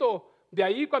punto de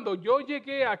ahí, cuando yo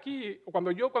llegué aquí,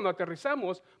 cuando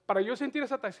aterrizamos, para yo sentir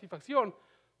esa satisfacción,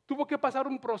 tuvo que pasar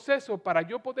un proceso para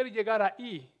yo poder llegar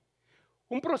ahí.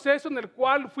 Un proceso en el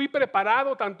cual fui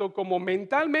preparado tanto como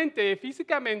mentalmente,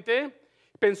 físicamente,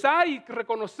 pensar y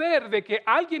reconocer de que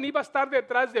alguien iba a estar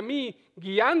detrás de mí,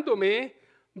 guiándome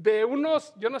de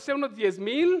unos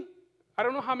 10,000, I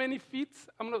don't know how many feet,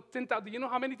 do you know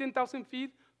how many 10,000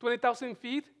 feet, 20,000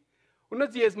 feet?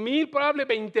 Unos 10,000,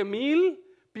 probablemente 20,000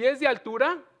 pies de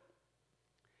altura,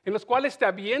 en los cuales te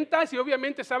avientas y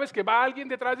obviamente sabes que va alguien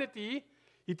detrás de ti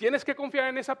y tienes que confiar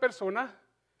en esa persona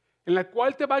en la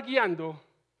cual te va guiando,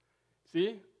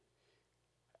 ¿sí?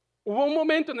 Hubo un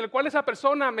momento en el cual esa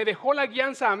persona me dejó la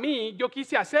guianza a mí, yo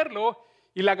quise hacerlo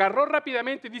y la agarró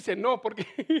rápidamente y dice, no,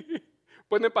 porque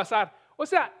puede pasar. O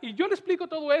sea, y yo le explico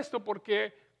todo esto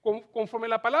porque conforme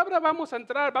la palabra vamos a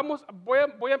entrar,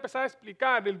 voy a empezar a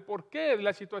explicar el porqué de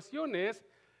las situaciones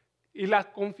y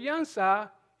la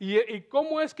confianza y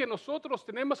cómo es que nosotros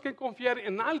tenemos que confiar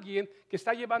en alguien que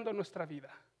está llevando nuestra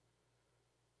vida.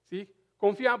 ¿Sí?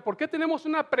 Confiar, ¿por qué tenemos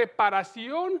una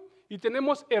preparación y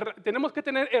tenemos que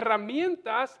tener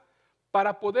herramientas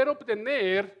para poder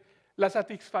obtener la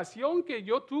satisfacción que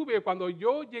yo tuve cuando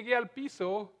yo llegué al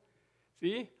piso?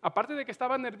 ¿Sí? Aparte de que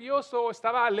estaba nervioso,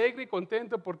 estaba alegre y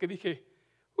contento porque dije,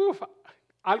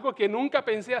 algo que nunca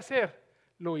pensé hacer,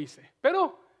 lo hice.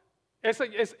 Pero eso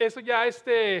ya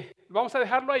vamos a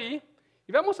dejarlo ahí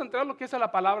y vamos a entrar a lo que es a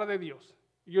la palabra de Dios.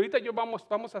 Y ahorita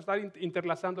vamos a estar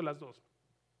interlazando las dos.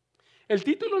 El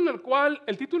título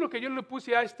que yo le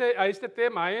puse a este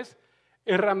tema es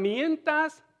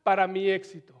Herramientas para mi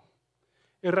éxito.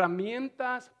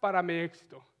 Herramientas para mi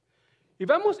éxito. Y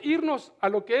vamos a irnos a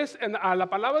lo que es a la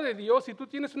palabra de Dios. Si tú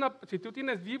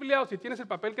tienes Biblia o si tienes el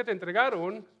papel que te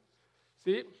entregaron,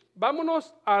 ¿sí?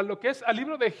 Vámonos a lo que es al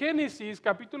libro de Génesis,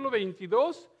 capítulo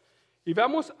 22, y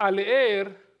vamos a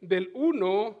leer del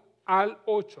 1 al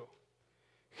 8.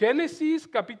 Génesis,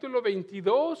 capítulo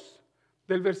 22,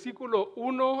 del versículo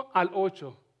 1 al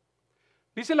 8.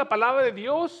 Dice la palabra de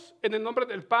Dios en el nombre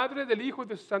del Padre, del Hijo y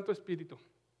de su Santo Espíritu.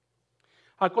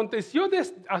 Aconteció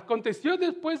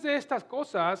después de estas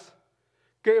cosas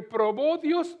que probó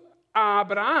Dios a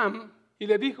Abraham y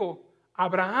le dijo,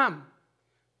 Abraham.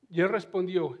 Y él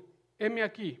respondió, heme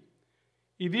aquí.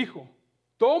 Y dijo,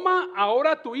 toma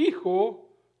ahora tu hijo,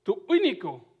 tu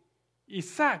único,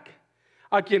 Isaac,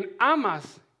 a quien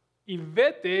amas, y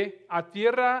vete a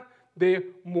tierra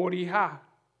de Moriah,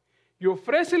 y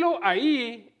ofrécelo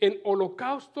ahí en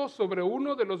holocausto sobre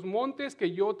uno de los montes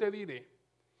que yo te diré.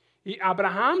 Y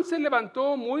Abraham se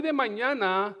levantó muy de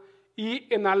mañana y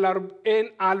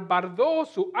enalbardó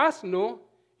su asno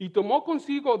y tomó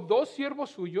consigo 2 siervos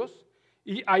suyos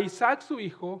y a Isaac su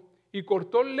hijo y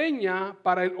cortó leña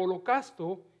para el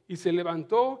holocausto y se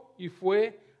levantó y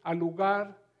fue al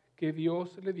lugar que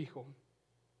Dios le dijo.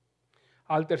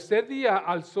 Al tercer día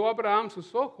alzó Abraham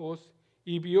sus ojos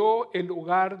y vio el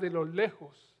lugar de lo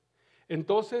lejos.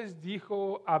 Entonces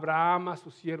dijo Abraham a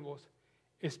sus siervos,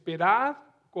 esperad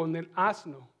con el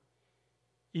asno,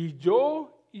 y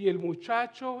yo y el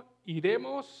muchacho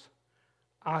iremos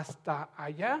hasta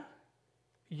allá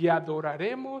y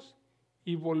adoraremos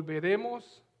y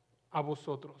volveremos a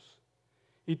vosotros.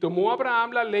 Y tomó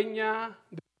Abraham la leña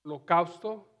del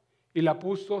holocausto y la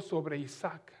puso sobre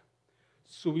Isaac,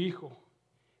 su hijo.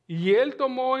 Y él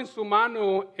tomó en su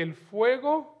mano el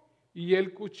fuego y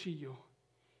el cuchillo,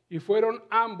 y fueron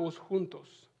ambos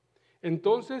juntos.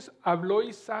 Entonces habló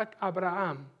Isaac a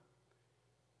Abraham,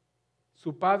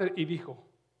 su padre, y dijo,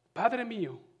 Padre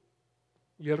mío.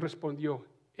 Y él respondió,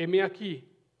 heme aquí,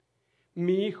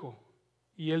 mi hijo.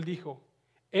 Y él dijo,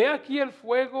 he aquí el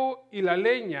fuego y la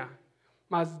leña,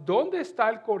 mas ¿dónde está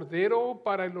el cordero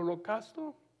para el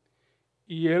holocausto?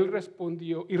 Y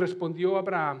respondió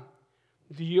Abraham,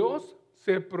 Dios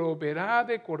se proveerá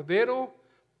de cordero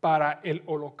para el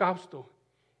holocausto,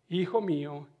 hijo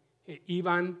mío. E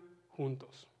iban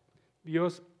juntos.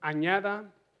 Dios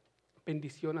añada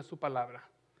bendición a su palabra.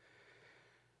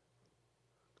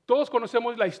 Todos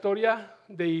conocemos la historia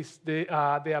de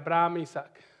Abraham e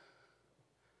Isaac.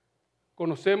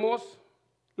 Conocemos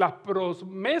las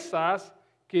promesas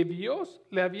que Dios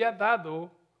le había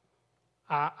dado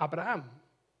a Abraham.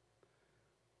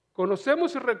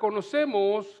 Conocemos y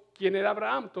reconocemos quién era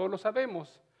Abraham, todos lo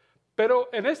sabemos. Pero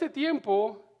en este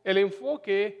tiempo, el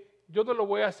enfoque yo no lo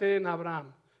voy a hacer en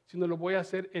Abraham, sino lo voy a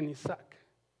hacer en Isaac.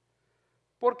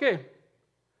 ¿Por qué?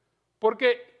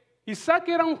 Porque Isaac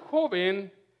era un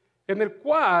joven en el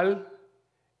cual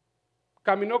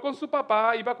caminó con su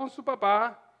papá, iba con su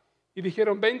papá y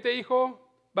dijeron, vente hijo,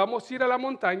 vamos a ir a la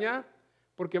montaña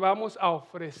porque vamos a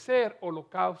ofrecer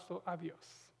holocausto a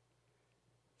Dios.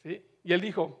 ¿Sí? Y él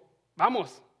dijo,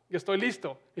 vamos, yo estoy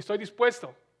listo, estoy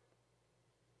dispuesto.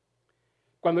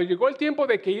 Cuando llegó el tiempo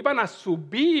de que iban a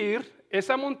subir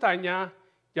esa montaña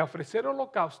y a ofrecer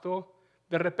holocausto,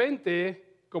 de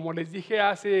repente, como les dije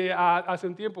hace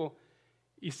un tiempo,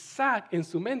 Isaac en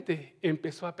su mente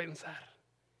empezó a pensar.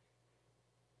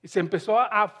 Y se empezó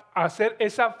a hacer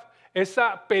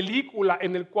esa película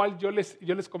en la cual yo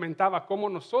les comentaba cómo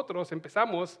nosotros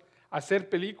empezamos a hacer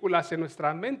películas en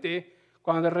nuestra mente.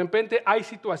 Cuando de repente hay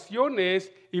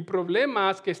situaciones y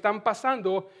problemas que están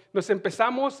pasando, nos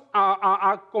empezamos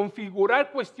a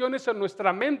configurar cuestiones en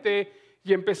nuestra mente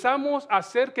y empezamos a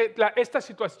hacer que estas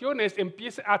situaciones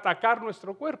empiecen a atacar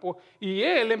nuestro cuerpo. Y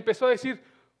él empezó a decir,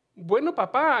 bueno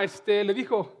papá, le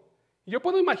dijo, yo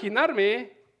puedo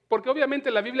imaginarme, porque obviamente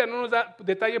la Biblia no nos da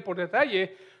detalle por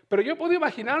detalle, pero yo puedo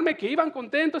imaginarme que iban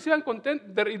contentos, y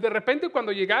de repente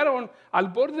cuando llegaron al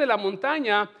borde de la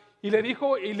montaña, y le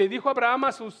dijo a Abraham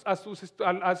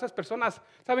a esas personas,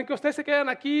 ¿saben que ustedes se quedan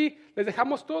aquí? Les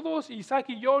dejamos todos, Isaac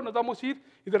y yo nos vamos a ir.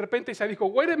 Y de repente Isaac dijo,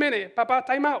 wait a minute, papá,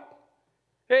 time out.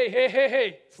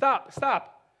 Hey, stop.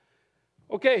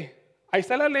 Ok, ahí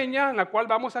está la leña en la cual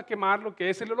vamos a quemar lo que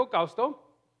es el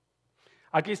holocausto.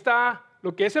 Aquí está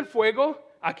lo que es el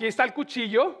fuego, aquí está el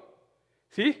cuchillo,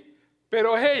 ¿sí?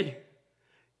 Pero hey,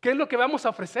 ¿qué es lo que vamos a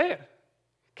ofrecer?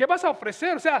 ¿Qué vas a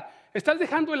ofrecer? O sea, estás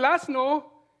dejando el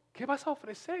asno, ¿qué vas a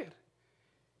ofrecer?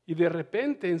 Y de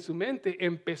repente en su mente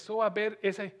empezó a ver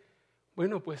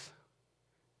bueno pues,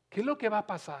 ¿qué es lo que va a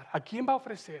pasar? ¿A quién va a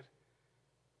ofrecer?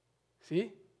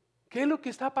 ¿Sí? ¿Qué es lo que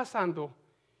está pasando?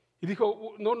 Y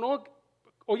dijo, no,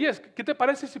 oye, ¿qué te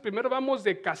parece si primero vamos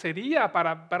de cacería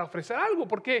para ofrecer algo?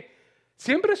 Porque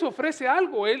siempre se ofrece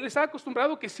algo. Él está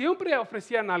acostumbrado que siempre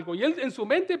ofrecían algo. Y él en su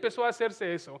mente empezó a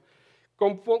hacerse eso.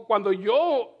 Cuando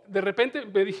yo, de repente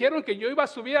me dijeron que yo iba a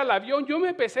subir al avión, yo me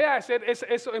empecé a hacer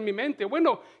eso en mi mente.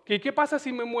 Bueno, ¿qué pasa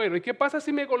si me muero? ¿Y qué pasa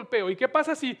si me golpeo? ¿Y qué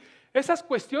pasa si esas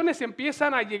cuestiones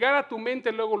empiezan a llegar a tu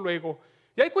mente luego?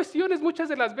 Y hay cuestiones muchas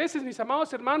de las veces, mis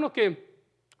amados hermanos, que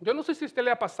yo no sé si a usted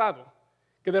le ha pasado,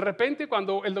 que de repente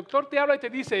cuando el doctor te habla y te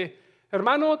dice,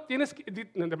 hermano, te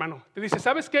dice,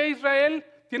 ¿sabes qué, Israel?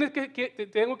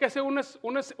 Tengo que hacer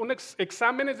unos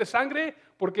exámenes de sangre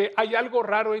porque hay algo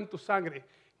raro en tu sangre.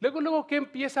 Luego, ¿qué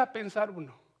empieza a pensar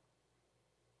uno?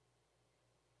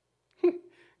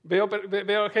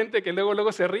 Veo gente que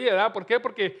luego se ríe, ¿verdad? ¿Por qué?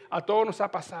 Porque a todos nos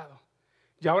ha pasado.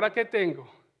 ¿Y ahora qué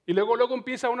tengo? Y luego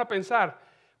empieza uno a pensar,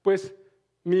 pues,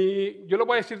 yo lo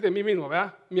voy a decir de mí mismo,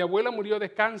 ¿verdad? Mi abuela murió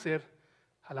de cáncer,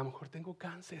 a lo mejor tengo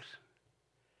cáncer.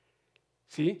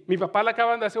 ¿Sí? Mi papá le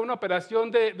acaban de hacer una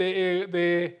operación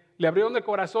le abrieron el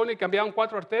corazón y cambiaron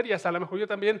 4 arterias, a lo mejor yo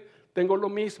también tengo lo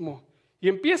mismo. Y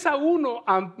empieza uno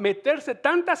a meterse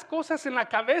tantas cosas en la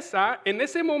cabeza en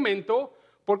ese momento,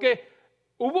 porque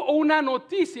hubo una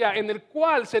noticia en la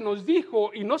cual se nos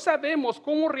dijo y no sabemos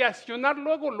cómo reaccionar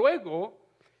luego,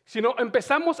 sino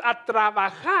empezamos a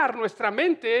trabajar nuestra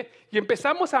mente y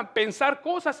empezamos a pensar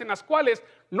cosas en las cuales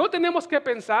no tenemos que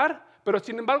pensar, pero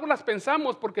sin embargo las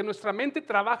pensamos porque nuestra mente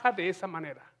trabaja de esa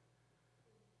manera.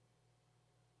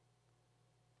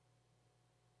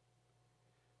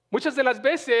 Muchas de las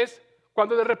veces,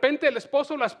 cuando de repente el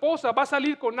esposo o la esposa va a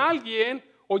salir con alguien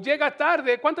o llega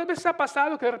tarde, ¿cuántas veces ha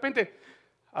pasado que de repente,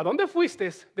 ¿a dónde fuiste?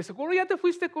 De seguro ya te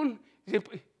fuiste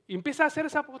y empieza a hacer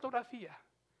esa fotografía.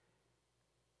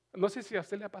 No sé si a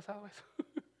usted le ha pasado eso,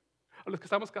 a los que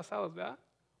estamos casados, ¿verdad?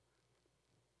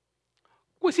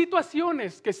 Pues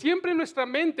situaciones que siempre nuestra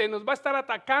mente nos va a estar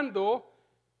atacando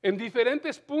en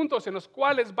diferentes puntos en los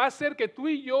cuales va a hacer que tú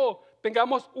y yo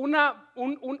tengamos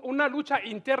una lucha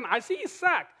interna. Así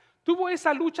Isaac tuvo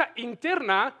esa lucha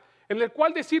interna en la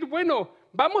cual decir, bueno,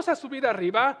 vamos a subir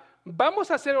arriba, vamos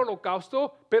a hacer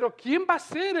holocausto, pero ¿quién va a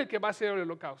ser el que va a hacer el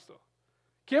holocausto?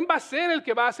 ¿Quién va a ser el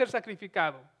que va a ser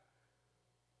sacrificado?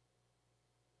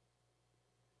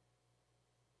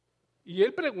 Y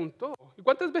él preguntó. ¿Y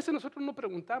cuántas veces nosotros no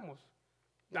preguntamos?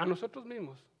 A nosotros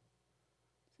mismos.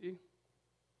 ¿Sí?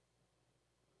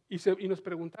 Y nos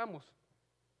preguntamos.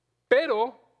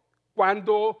 Pero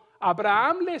cuando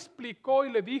Abraham le explicó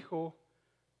y le dijo,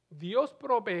 Dios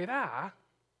proveerá,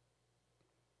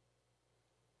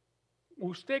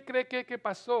 ¿usted cree que qué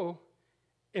pasó?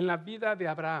 en la vida de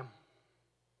Abraham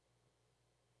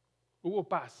hubo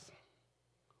paz,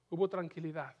 hubo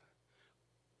tranquilidad.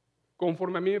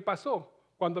 Conforme a mí me pasó,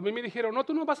 cuando a mí me dijeron, no,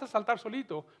 tú no vas a saltar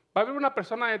solito, va a haber una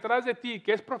persona detrás de ti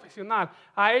que es profesional,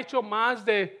 ha hecho más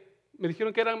de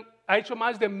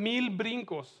 1000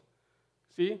 brincos,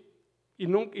 ¿sí? Y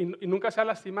nunca se ha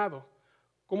lastimado.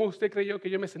 ¿Cómo usted creyó que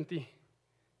yo me sentí?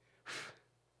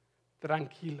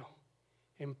 Tranquilo,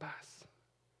 en paz.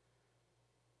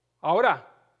 Ahora,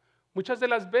 muchas de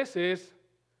las veces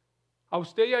a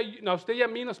usted y a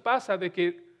mí nos pasa de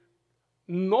que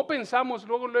no pensamos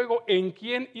luego en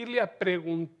quién irle a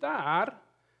preguntar,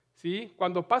 ¿sí?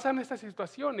 Cuando pasan estas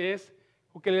situaciones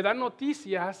o que le dan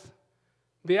noticias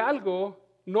de algo,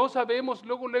 no sabemos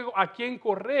luego a quién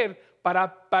correr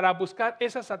para buscar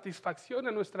esa satisfacción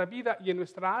en nuestra vida y en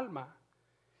nuestra alma.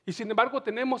 Y sin embargo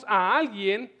tenemos a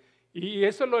alguien, y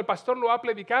eso el pastor lo ha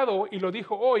predicado y lo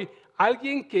dijo hoy,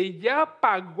 alguien que ya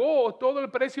pagó todo el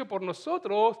precio por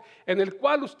nosotros, en el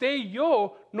cual usted y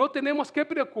yo no tenemos que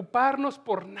preocuparnos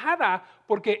por nada,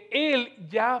 porque Él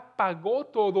ya pagó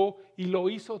todo y lo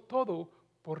hizo todo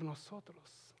por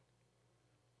nosotros.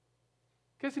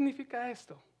 ¿Qué significa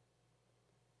esto?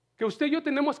 Que usted y yo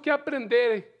tenemos que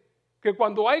aprender que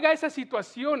cuando haya esas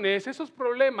situaciones, esos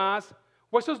problemas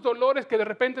o esos dolores que de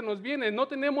repente nos vienen, no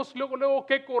tenemos luego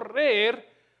que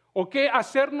correr o que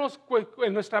hacernos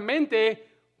en nuestra mente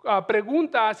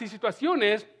preguntas y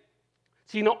situaciones,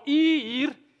 sino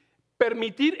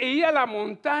permitir ir a la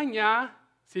montaña,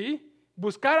 ¿sí?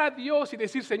 Buscar a Dios y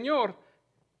decir, Señor,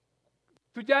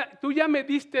 tú ya me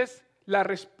diste la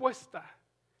respuesta,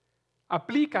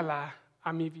 aplícala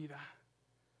a mi vida.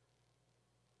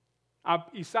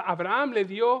 Abraham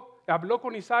habló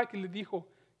con Isaac y le dijo,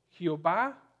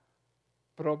 Jehová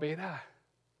proveerá.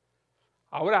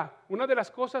 Ahora, una de las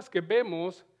cosas que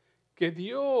vemos que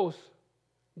Dios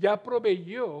ya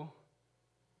proveyó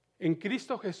en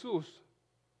Cristo Jesús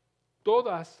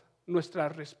todas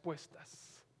nuestras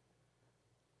respuestas.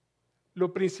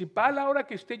 Lo principal ahora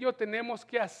que usted y yo tenemos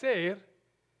que hacer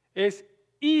es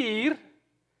ir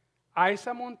a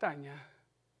esa montaña.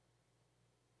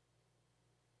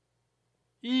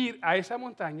 Ir a esa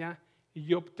montaña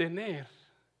y obtener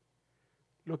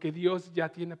lo que Dios ya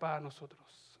tiene para nosotros.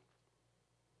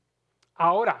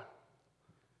 Ahora,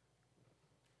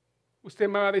 usted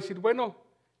me va a decir, bueno,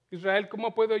 Israel,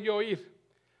 ¿cómo puedo yo ir?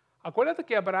 Acuérdate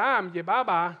que Abraham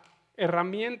llevaba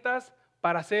herramientas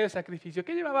para hacer el sacrificio.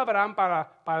 ¿Qué llevaba Abraham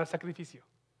para el sacrificio?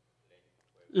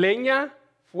 Leña,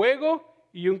 fuego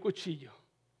y un cuchillo.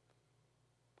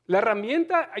 La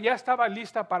herramienta ya estaba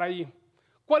lista para ir.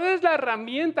 ¿Cuál es la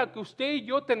herramienta que usted y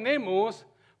yo tenemos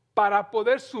para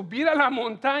poder subir a la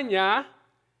montaña,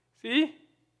 ¿sí?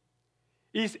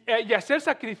 Y hacer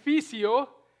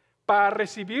sacrificio para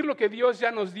recibir lo que Dios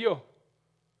ya nos dio?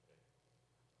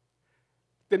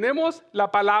 Tenemos la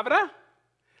palabra,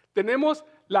 tenemos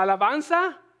la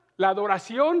alabanza, la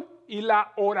adoración y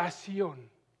la oración.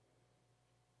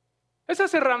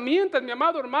 Esas herramientas, mi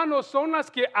amado hermano, son las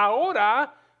que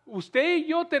ahora usted y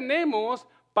yo tenemos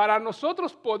para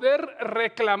nosotros poder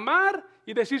reclamar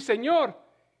y decir, Señor,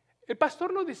 el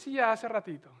pastor lo decía hace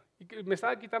ratito, y me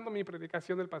estaba quitando mi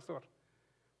predicación del pastor.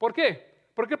 ¿Por qué?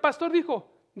 Porque el pastor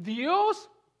dijo, Dios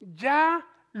ya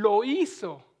lo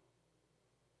hizo.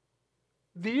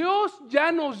 Dios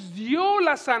ya nos dio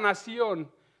la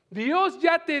sanación. Dios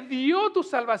ya te dio tu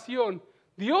salvación.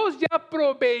 Dios ya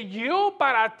proveyó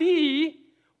para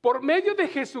ti, por medio de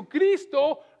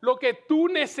Jesucristo, lo que tú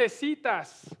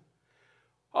necesitas.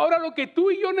 Ahora lo que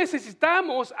tú y yo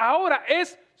necesitamos ahora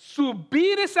es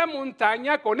subir esa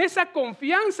montaña con esa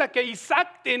confianza que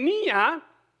Isaac tenía,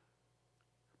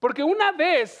 porque una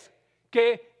vez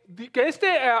que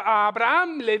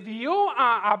Abraham le dio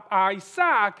a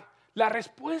Isaac la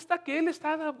respuesta que él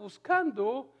estaba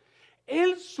buscando,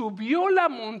 él subió la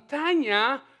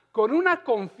montaña con una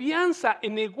confianza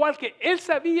en igual que él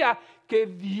sabía que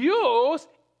Dios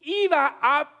iba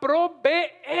a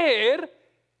proveer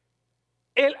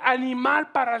el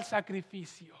animal para el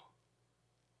sacrificio.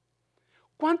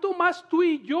 ¿Cuánto más tú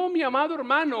y yo, mi amado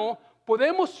hermano,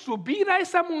 podemos subir a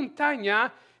esa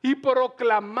montaña y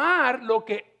proclamar lo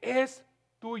que es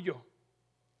tuyo?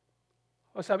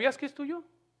 ¿O sabías que es tuyo?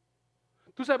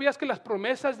 ¿Tú sabías que las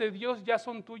promesas de Dios ya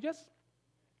son tuyas?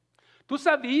 ¿Tú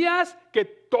sabías que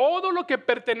todo lo que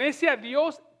pertenece a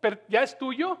Dios ya es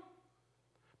tuyo?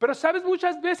 Pero ¿sabes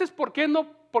muchas veces por qué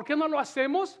no lo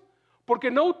hacemos? Porque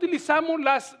no utilizamos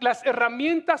las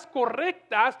herramientas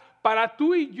correctas para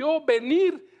tú y yo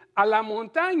venir a la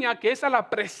montaña, que es a la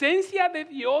presencia de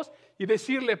Dios, y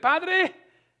decirle, Padre,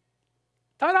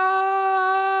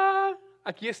 ¡tarán!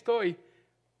 Aquí estoy.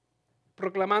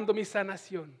 proclamando mi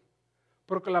sanación,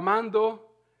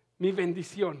 proclamando mi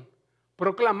bendición,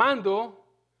 proclamando,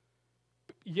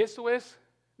 y eso es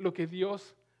lo que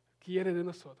Dios quiere de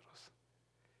nosotros.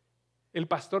 El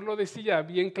pastor lo decía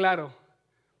bien claro,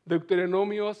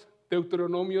 Deuteronomios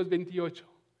 28.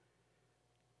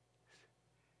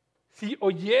 Si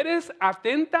oyeres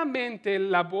atentamente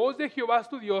la voz de Jehová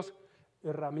tu Dios,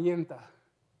 herramienta.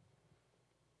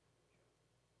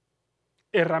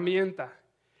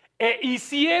 E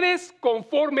hicieres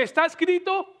conforme está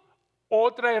escrito,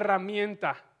 otra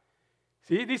herramienta.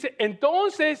 ¿Sí? Dice,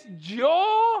 entonces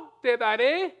yo te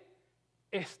daré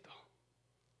esto.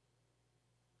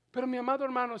 Pero mi amado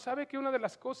hermano, ¿sabe que una de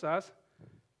las cosas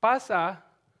pasa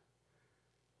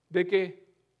de que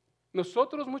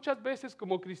nosotros muchas veces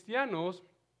como cristianos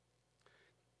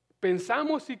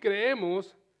pensamos y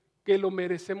creemos que lo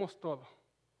merecemos todo?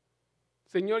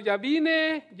 Señor, ya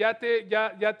vine, ya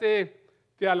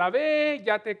te alabé,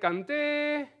 ya te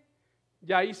canté,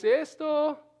 ya hice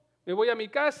esto, me voy a mi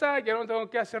casa, ya no tengo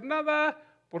que hacer nada,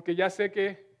 porque ya sé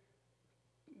que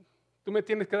tú me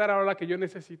tienes que dar ahora la que yo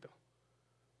necesito.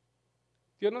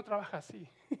 Dios no trabaja así.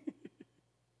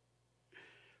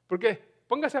 Porque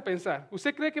póngase a pensar,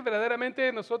 ¿usted cree que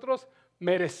verdaderamente nosotros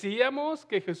merecíamos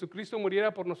que Jesucristo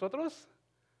muriera por nosotros?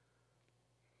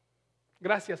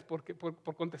 Gracias por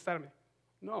contestarme.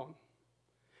 No,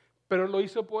 pero lo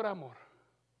hizo por amor.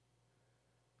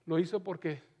 Lo hizo por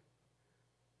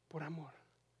amor.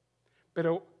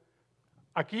 Pero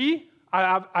aquí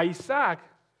a Isaac,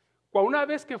 una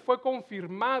vez que fue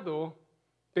confirmado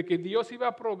de que Dios iba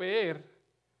a proveer,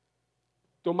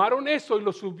 tomaron eso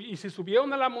y se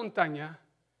subieron a la montaña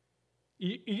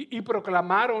y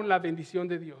proclamaron la bendición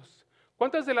de Dios.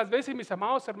 ¿Cuántas de las veces, mis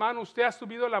amados hermanos, usted ha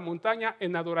subido a la montaña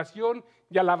en adoración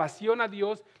y alabación a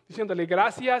Dios, diciéndole,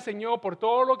 gracias, Señor, por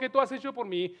todo lo que tú has hecho por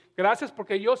mí, gracias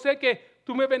porque yo sé que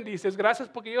tú me bendices, gracias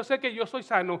porque yo sé que yo soy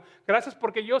sano, gracias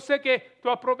porque yo sé que tú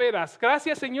proveerás,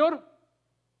 gracias, Señor,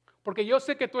 porque yo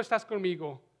sé que tú estás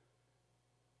conmigo?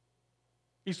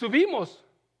 Y subimos,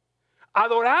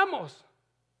 adoramos.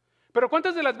 Pero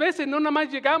 ¿cuántas de las veces no nada más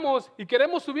llegamos y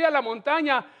queremos subir a la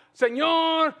montaña,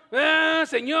 Señor,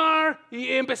 Señor,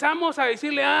 y empezamos a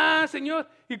decirle, Señor,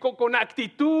 y con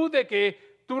actitud de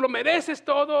que tú lo mereces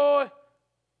todo?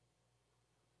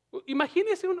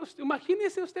 Imagínese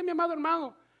usted, mi amado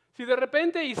hermano, si de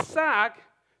repente Isaac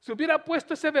se hubiera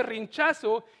puesto ese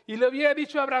berrinchazo y le hubiera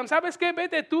dicho a Abraham, ¿sabes qué?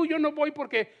 Vete tú, yo no voy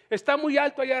porque está muy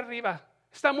alto allá arriba,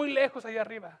 está muy lejos allá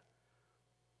arriba.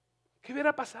 ¿Qué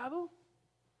hubiera pasado?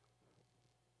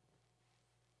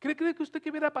 ¿Cree que usted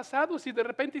qué hubiera pasado si de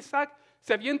repente Isaac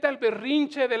se avienta el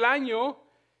berrinche del año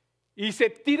y se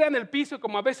tira en el piso,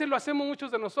 como a veces lo hacemos muchos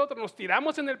de nosotros? Nos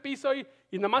tiramos en el piso y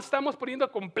nada más estamos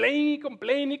poniendo complain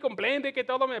de que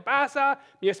todo me pasa,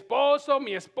 mi esposo,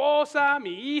 mi esposa,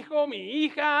 mi hijo, mi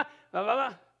hija, bla, bla,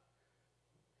 bla.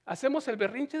 Hacemos el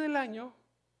berrinche del año,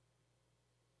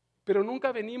 pero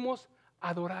nunca venimos a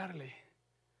adorarle,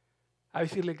 a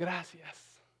decirle gracias.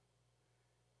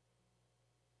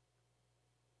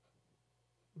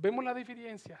 Vemos la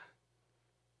diferencia.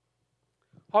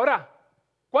 Ahora,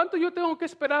 ¿cuánto yo tengo que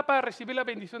esperar para recibir la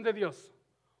bendición de Dios?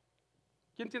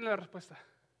 ¿Quién tiene la respuesta?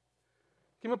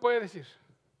 ¿Quién me puede decir?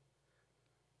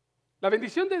 La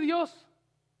bendición de Dios,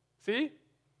 ¿sí?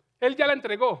 Él ya la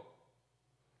entregó.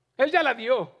 Él ya la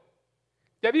dio.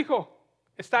 Ya dijo,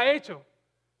 está hecho.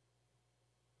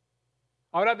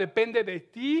 Ahora depende de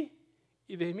ti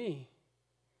y de mí.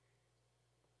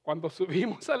 Cuando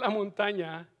subimos a la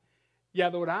montaña y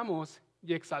adoramos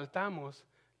y exaltamos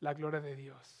la gloria de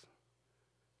Dios.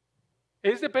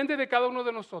 Depende de cada uno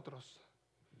de nosotros.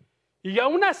 Y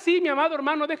aún así, mi amado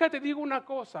hermano, déjate digo una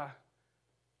cosa.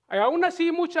 Aún así,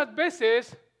 muchas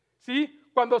veces, ¿sí?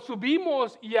 Cuando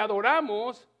subimos y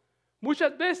adoramos,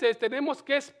 muchas veces tenemos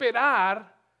que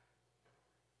esperar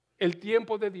el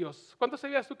tiempo de Dios. ¿Cuánto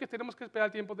sabías tú que tenemos que esperar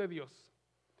el tiempo de Dios?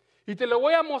 Y te lo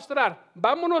voy a mostrar.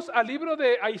 Vámonos al libro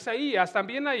de Isaías,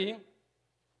 también ahí.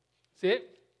 ¿Sí?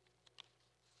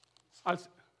 Al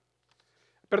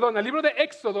libro de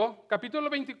Éxodo, capítulo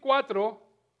 24,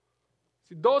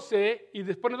 12, y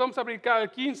después nos vamos a brincar al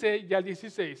 15 y al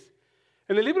 16.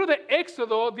 En el libro de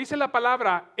Éxodo dice la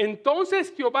palabra,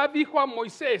 entonces Jehová dijo a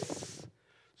Moisés,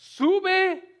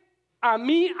 sube a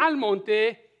mí al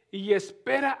monte y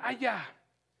espera allá.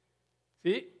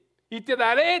 ¿Sí? Y te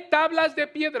daré tablas de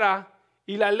piedra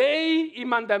y la ley y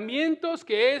mandamientos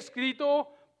que he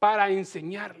escrito para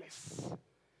enseñarles.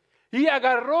 Y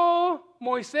agarró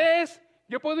Moisés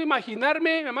Yo puedo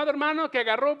imaginarme, mi amado hermano, que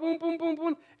agarró, pum, pum, pum,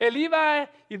 pum. Él iba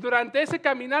y durante ese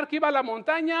caminar que iba a la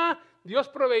montaña, Dios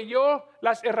proveyó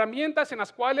las herramientas en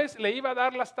las cuales le iba a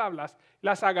dar las tablas.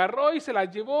 Las agarró y se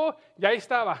las llevó y ahí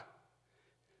estaba.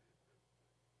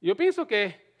 Yo pienso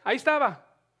que ahí estaba.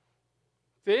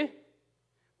 ¿Sí?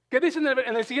 ¿Qué dice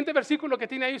en el siguiente versículo que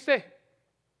tiene ahí usted?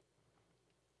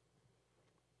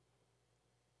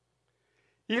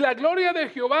 Y la gloria de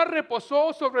Jehová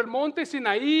reposó sobre el monte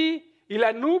Sinaí y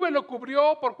la nube lo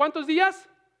cubrió ¿por cuántos días?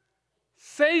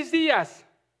 6 días.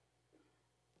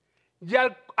 ¿Y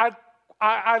al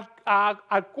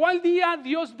cuál día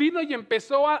Dios vino y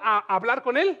empezó a hablar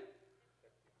con él?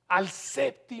 Al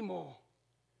séptimo.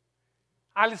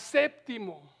 Al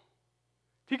séptimo.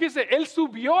 Fíjese, él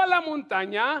subió a la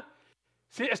montaña,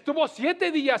 sí, estuvo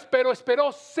 7 días, pero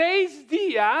esperó 6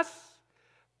 días.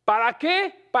 ¿Para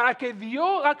qué? Para que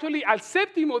Dios, al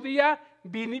séptimo día,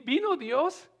 vino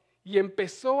Dios y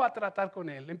empezó a tratar con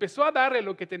él. Empezó a darle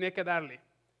lo que tenía que darle.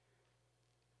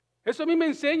 Eso a mí me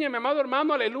enseña, mi amado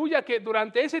hermano, aleluya, que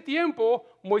durante ese tiempo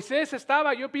Moisés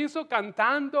estaba, yo pienso,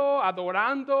 cantando,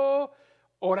 adorando,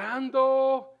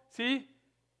 orando, ¿sí?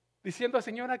 Diciendo,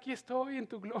 Señor, aquí estoy en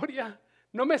tu gloria.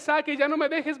 No me saques, ya no me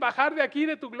dejes bajar de aquí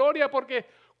de tu gloria, porque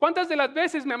 ¿cuántas de las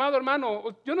veces, mi amado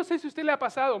hermano, yo no sé si a usted le ha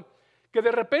pasado, que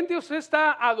de repente usted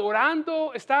está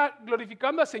adorando, está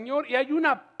glorificando al Señor y hay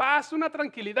una paz, una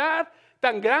tranquilidad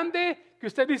tan grande que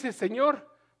usted dice, Señor,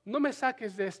 no me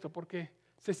saques de esto porque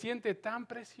se siente tan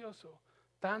precioso,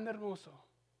 tan hermoso.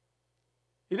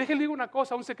 Y déjele digo una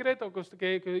cosa, un secreto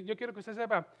que yo quiero que usted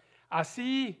sepa.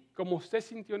 Así como usted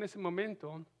sintió en ese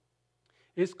momento,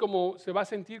 es como se va a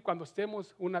sentir cuando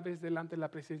estemos una vez delante de la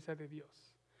presencia de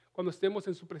Dios. Cuando estemos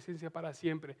en su presencia para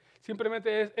siempre.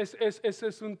 Simplemente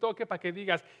es un toque para que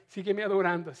digas, sígueme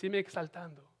adorando, sígueme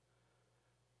exaltando.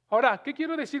 Ahora, ¿qué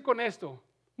quiero decir con esto?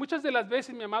 Muchas de las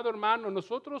veces, mi amado hermano,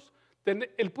 nosotros,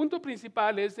 el punto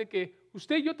principal es de que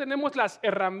usted y yo tenemos las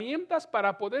herramientas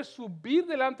para poder subir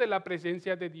delante de la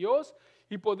presencia de Dios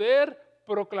y poder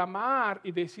proclamar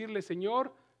y decirle,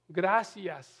 Señor,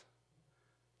 gracias.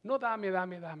 No dame.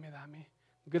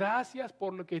 Gracias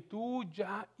por lo que tú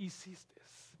ya hiciste.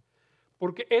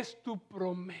 Porque es tu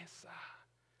promesa.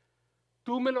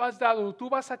 Tú me lo has dado. Tú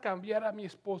vas a cambiar a mi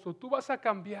esposo. Tú vas a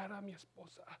cambiar a mi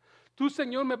esposa. Tú,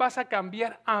 Señor, me vas a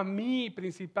cambiar a mí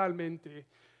principalmente.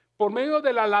 Por medio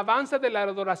de la alabanza, de la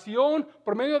adoración,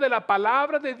 por medio de la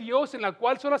palabra de Dios, en la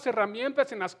cual son las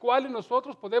herramientas en las cuales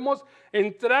nosotros podemos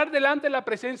entrar delante de la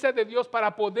presencia de Dios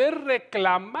para poder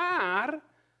reclamar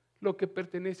lo que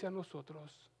pertenece a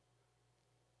nosotros.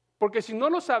 Porque si no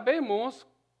lo sabemos,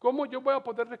 ¿cómo yo voy a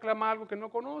poder reclamar algo que no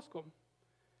conozco?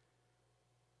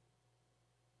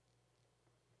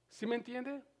 ¿Sí me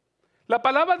entiende? La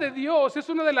palabra de Dios es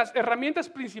una de las herramientas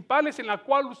principales en la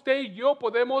cual usted y yo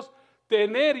podemos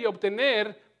tener y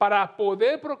obtener para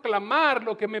poder proclamar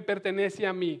lo que me pertenece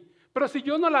a mí. Pero si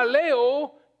yo no la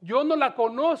leo, yo no la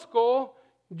conozco,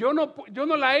 yo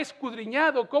no la he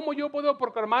escudriñado, ¿cómo yo puedo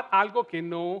proclamar algo que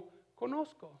no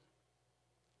conozco?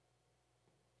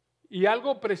 Y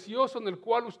algo precioso en el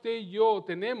cual usted y yo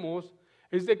tenemos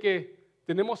es de que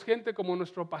tenemos gente como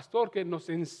nuestro pastor que nos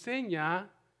enseña,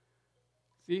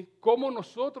 ¿sí?, cómo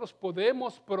nosotros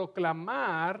podemos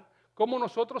proclamar, cómo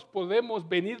nosotros podemos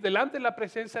venir delante de la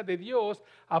presencia de Dios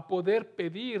a poder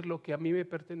pedir lo que a mí me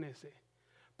pertenece.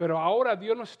 Pero ahora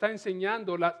Dios nos está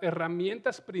enseñando las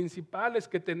herramientas principales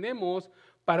que tenemos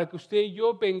para que usted y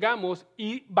yo vengamos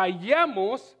y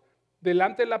vayamos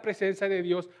delante de la presencia de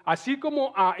Dios, así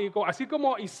como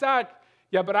Isaac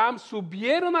y Abraham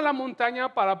subieron a la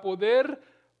montaña para poder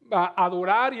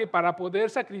adorar y para poder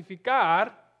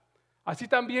sacrificar, así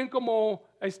también como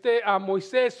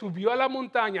Moisés subió a la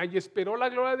montaña y esperó la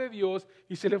gloria de Dios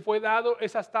y se le fue dado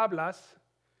esas tablas.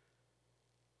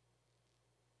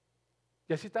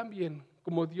 Y así también,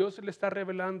 como Dios le está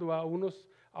revelando a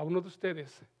uno de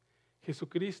ustedes,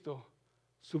 Jesucristo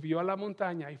subió a la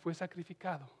montaña y fue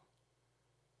sacrificado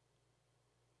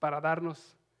para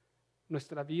darnos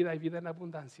nuestra vida y vida en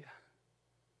abundancia.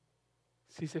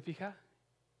 ¿Sí se fija?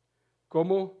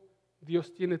 ¿Cómo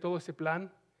Dios tiene todo ese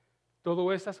plan?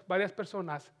 Todas esas varias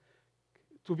personas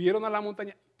subieron a la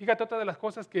montaña. Fíjate otra de las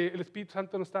cosas que el Espíritu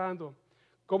Santo nos está dando.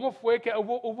 ¿Cómo fue que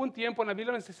hubo un tiempo, en la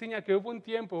Biblia nos enseña que hubo un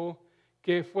tiempo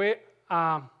que fue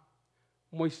a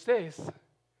Moisés,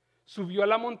 subió a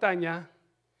la montaña,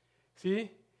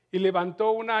 ¿sí? Y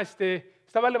levantó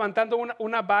estaba levantando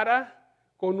una vara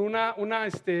con una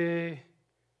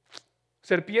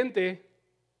serpiente,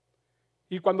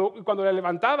 y cuando la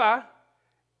levantaba,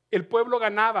 el pueblo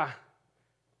ganaba,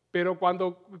 pero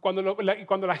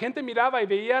cuando la gente miraba y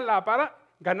veía la vara,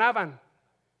 ganaban.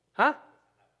 ¿Ah?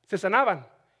 se sanaban.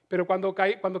 Pero cuando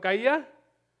caía,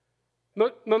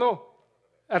 no,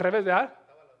 al revés, ¿verdad?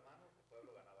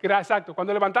 Exacto,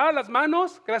 cuando levantaba las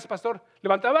manos, gracias pastor,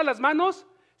 levantaba las manos,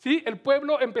 ¿sí? El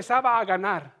pueblo empezaba a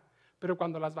ganar. Pero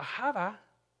cuando las bajaba,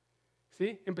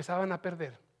 ¿sí? Empezaban a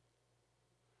perder.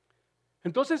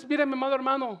 Entonces, mire, mi amado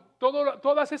hermano,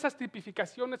 todas esas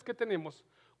tipificaciones que tenemos,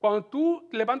 cuando tú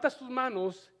levantas tus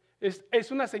manos,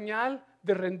 es una señal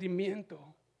de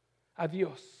rendimiento a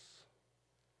Dios.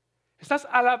 Estás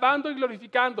alabando y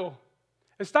glorificando.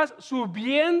 Estás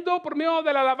subiendo por medio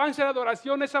de la alabanza y la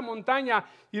adoración esa montaña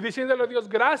y diciéndole a Dios,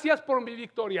 gracias por mis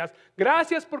victorias.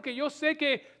 Gracias porque yo sé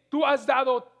que tú has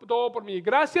dado todo por mí.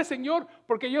 Gracias, Señor,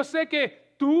 porque yo sé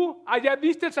que tú allá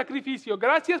diste el sacrificio.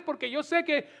 Gracias porque yo sé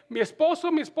que mi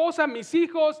esposo, mi esposa, mis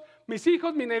hijos,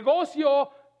 mi negocio,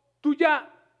 tú ya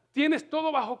tienes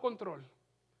todo bajo control.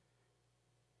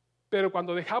 Pero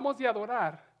cuando dejamos de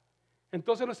adorar,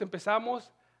 entonces nos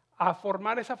empezamos a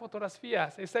formar esas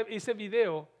fotografías, ese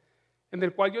video en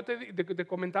el cual yo te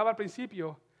comentaba al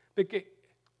principio de que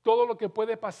todo lo que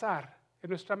puede pasar en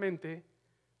nuestra mente,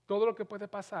 todo lo que puede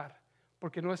pasar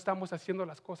porque no estamos haciendo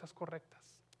las cosas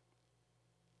correctas.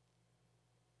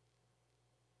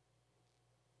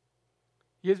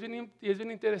 Y es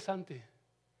bien interesante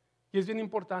y es bien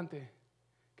importante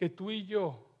que tú y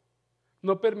yo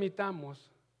no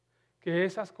permitamos que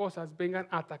esas cosas vengan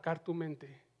a atacar tu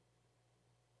mente.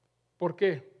 ¿Por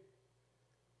qué?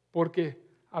 Porque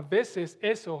a veces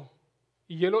eso,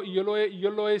 y lo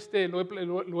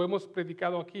hemos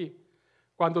predicado aquí,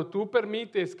 cuando tú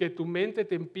permites que tu mente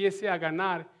te empiece a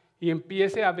ganar y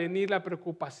empiece a venir la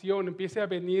preocupación, empiece a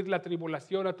venir la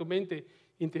tribulación a tu mente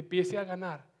y te empiece a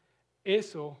ganar,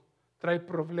 eso trae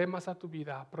problemas a tu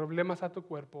vida, problemas a tu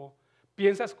cuerpo.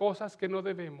 Piensas cosas que no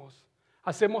debemos,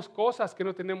 hacemos cosas que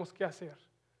no tenemos que hacer.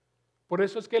 Por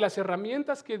eso es que las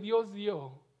herramientas que Dios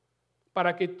dio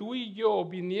para que tú y yo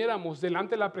viniéramos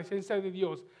delante de la presencia de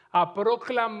Dios a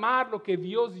proclamar lo que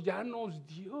Dios ya nos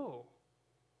dio.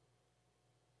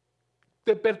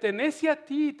 Te pertenece a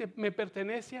ti, me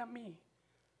pertenece a mí.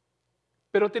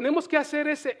 Pero tenemos que hacer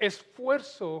ese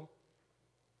esfuerzo.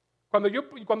 Cuando yo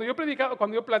platicaba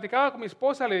con mi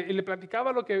esposa y le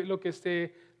platicaba lo que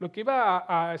iba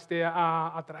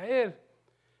a traer,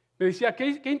 me decía,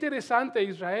 qué interesante,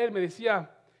 Israel, me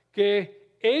decía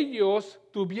que ellos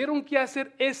tuvieron que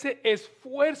hacer ese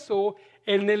esfuerzo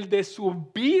en el de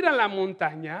subir a la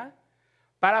montaña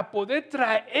para poder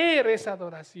traer esa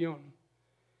adoración.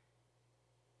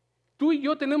 Tú y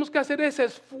yo tenemos que hacer ese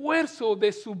esfuerzo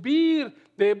de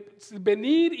subir, de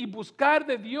venir y buscar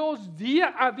de Dios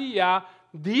día a día,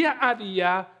 día a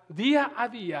día, día a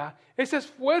día. Ese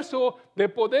esfuerzo de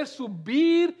poder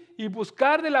subir y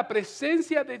buscar de la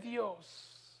presencia de Dios.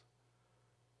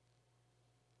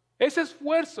 Ese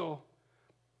esfuerzo,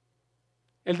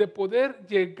 el de poder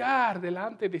llegar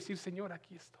delante y decir, Señor,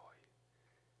 aquí estoy.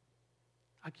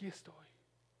 Aquí estoy.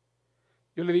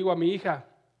 Yo le digo a mi hija,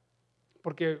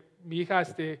 porque mi hija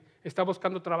está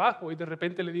buscando trabajo y de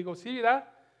repente le digo, sí, ¿verdad?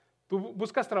 Tú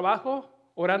buscas trabajo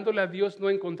orándole a Dios no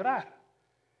encontrar.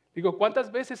 Digo,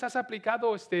 ¿cuántas veces has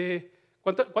aplicado,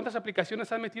 cuántas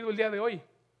aplicaciones has metido el día de hoy?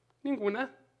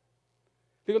 Ninguna.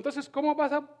 Digo, entonces, ¿cómo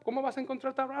vas a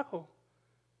encontrar trabajo?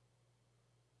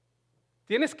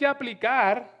 Tienes que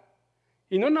aplicar,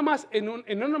 y no nomás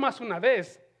una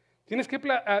vez, tienes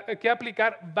que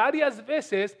aplicar varias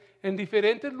veces en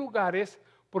diferentes lugares,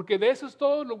 porque de esos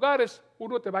todos lugares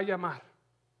uno te va a llamar.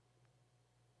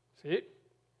 ¿Sí?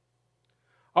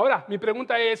 Ahora, mi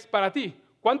pregunta es para ti,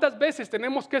 ¿cuántas veces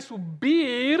tenemos que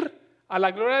subir a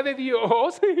la gloria de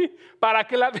Dios para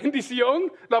que la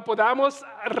bendición la podamos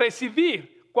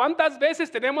recibir? ¿Cuántas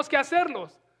veces tenemos que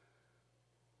hacerlos?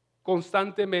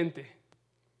 Constantemente.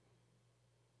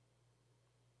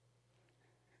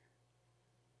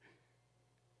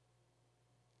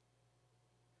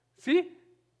 ¿Sí?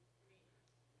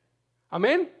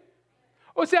 Amén.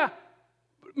 O sea,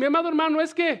 mi amado hermano,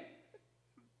 es que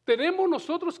tenemos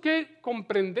nosotros que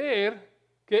comprender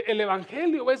que el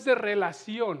evangelio es de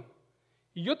relación.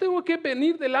 Y yo tengo que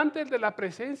venir delante de la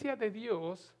presencia de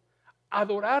Dios,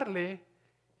 adorarle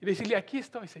y decirle, aquí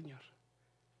estoy, Señor.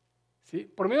 ¿Sí?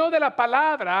 Por medio de la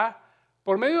palabra,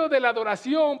 por medio de la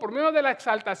adoración, por medio de la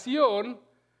exaltación,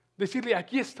 decirle,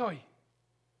 aquí estoy.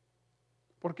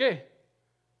 ¿Por qué?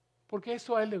 Porque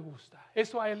eso a Él le gusta,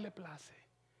 eso a Él le place.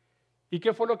 ¿Y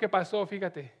qué fue lo que pasó?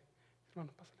 Fíjate,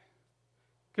 hermano, pásale.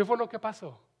 ¿Qué fue lo que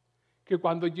pasó? Que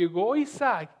cuando llegó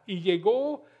Isaac y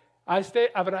llegó a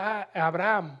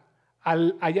Abraham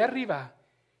allá arriba,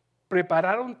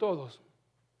 prepararon todos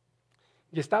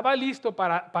y estaba listo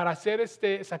para ser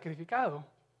sacrificado.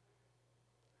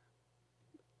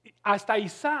 hasta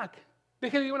Isaac,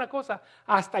 déjeme decir una cosa,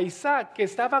 hasta Isaac, que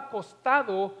estaba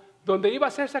acostado donde iba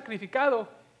a ser sacrificado,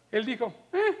 él dijo,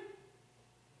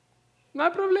 no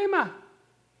hay problema,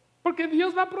 porque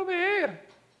Dios va a proveer.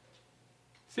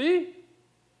 ¿Sí?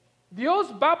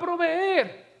 Dios va a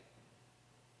proveer.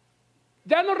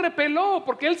 Ya no repeló,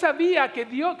 porque él sabía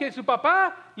que su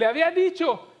papá le había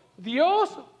dicho,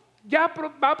 Dios ya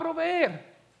va a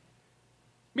proveer.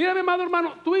 Mira, mi amado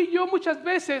hermano, tú y yo muchas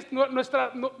veces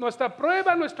nuestra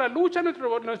prueba, nuestra lucha,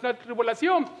 nuestra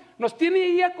tribulación nos tiene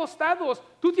ahí acostados.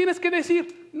 Tú tienes que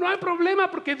decir, no hay problema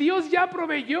porque Dios ya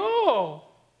proveyó.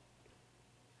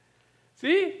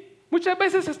 ¿Sí? Muchas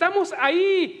veces estamos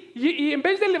ahí y en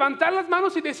vez de levantar las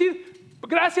manos y decir,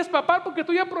 gracias papá porque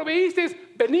tú ya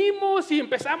proveíste, venimos y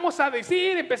empezamos a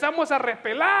decir, empezamos a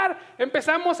repelar,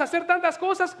 empezamos a hacer tantas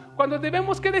cosas, cuando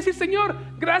debemos que decir, Señor,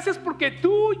 gracias porque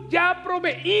tú ya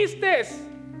proveíste.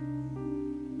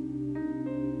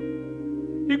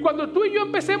 Y cuando tú y yo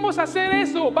empecemos a hacer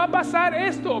eso, va a pasar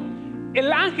esto.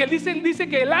 El ángel, dice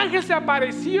que el ángel se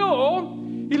apareció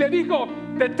y le dijo,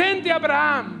 detente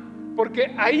Abraham,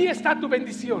 porque ahí está tu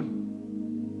bendición.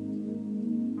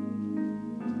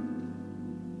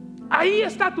 Ahí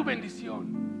está tu bendición.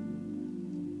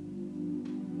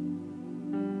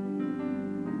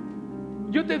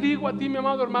 Yo te digo a ti, mi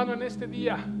amado hermano, en este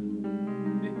día,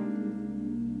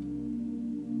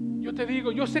 yo te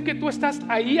digo, yo sé que tú estás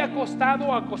ahí acostado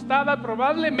o acostada,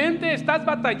 probablemente estás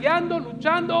batallando,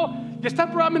 luchando, y estás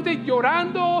probablemente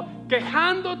llorando,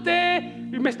 quejándote,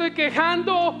 y me estoy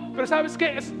quejando, pero ¿sabes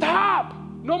qué? Stop,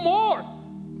 no more.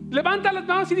 Levanta las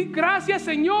manos y di gracias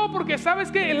Señor, porque sabes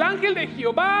que el ángel de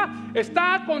Jehová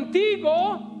está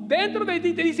contigo, dentro de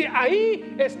ti, te dice,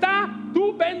 ahí está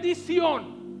tu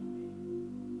bendición.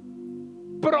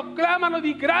 Proclámalo,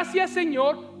 di gracias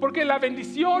Señor, porque la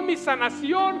bendición, mi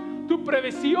sanación, tu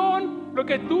previsión, lo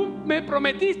que tú me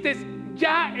prometiste,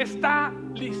 ya está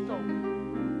listo.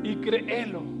 Y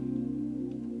créelo.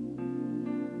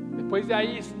 Después de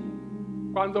ahí,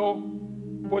 cuando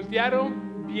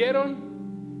voltearon, vieron,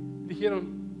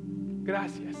 dijeron,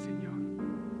 gracias Señor.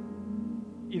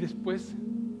 Y después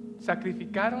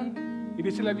sacrificaron y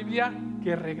dice la Biblia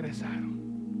que regresaron.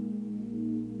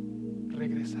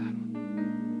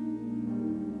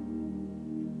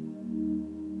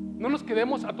 No nos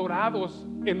quedemos atorados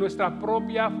en nuestra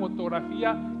propia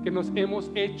fotografía que nos hemos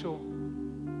hecho.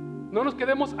 No nos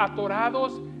quedemos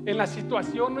atorados en las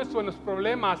situaciones o en los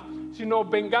problemas, sino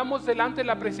vengamos delante de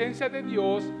la presencia de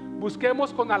Dios.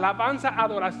 Busquemos con alabanza,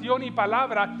 adoración y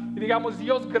palabra y digamos,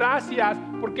 Dios, gracias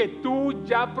porque tú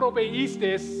ya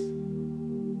proveíste,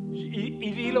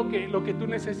 y di lo que tú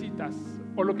necesitas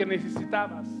o lo que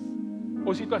necesitabas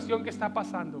o situación que está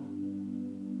pasando.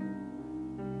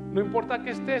 No importa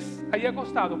que estés ahí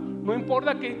acostado, no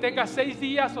importa que tengas 6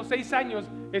 días o 6 años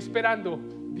esperando,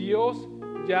 Dios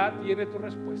ya tiene tu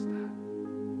respuesta.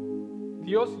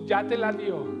 Dios ya te la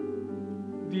dio.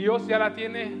 Dios ya la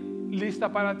tiene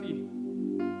lista para ti.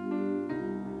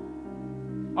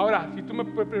 Ahora, si tú me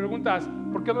preguntas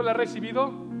 ¿por qué no la has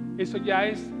recibido? Eso ya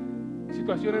es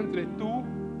situación entre tú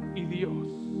y Dios.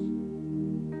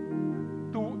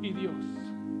 Tú y Dios.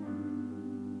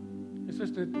 Eso es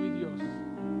entre tú y Dios.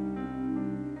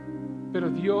 Pero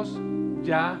Dios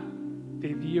ya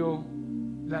te dio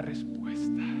la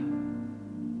respuesta.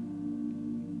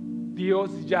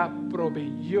 Dios ya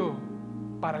proveyó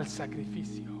para el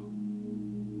sacrificio.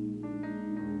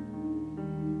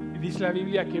 Dice la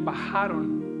Biblia que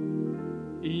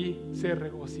bajaron y se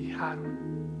regocijaron.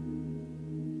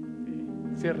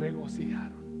 Se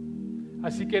regocijaron.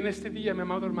 Así que en este día, mi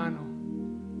amado hermano,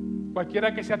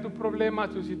 cualquiera que sea tu problema,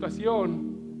 tu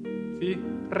situación, ¿sí?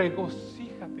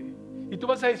 Regocíjate. Y tú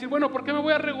vas a decir, bueno, ¿por qué me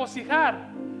voy a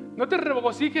regocijar? No te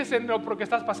regocijes en lo que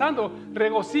estás pasando.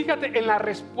 Regocíjate en la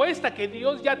respuesta que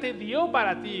Dios ya te dio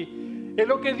para ti, en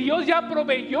lo que Dios ya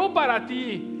proveyó para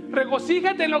ti.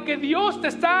 Regocíjate en lo que Dios te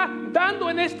está dando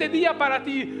en este día para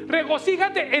ti.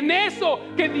 Regocíjate en eso,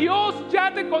 que Dios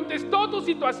ya te contestó tu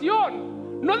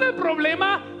situación. No del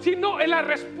problema, sino en la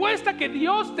respuesta que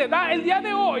Dios te da el día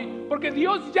de hoy, porque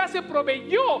Dios ya se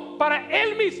proveyó para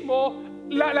Él mismo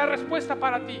la respuesta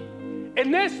para ti.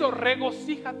 En eso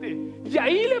regocíjate. Y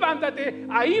ahí levántate,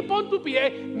 ahí pon tu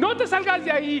pie. No te salgas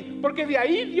de ahí, porque de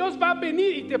ahí Dios va a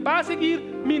venir y te va a seguir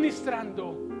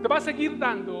ministrando, te va a seguir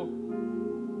dando.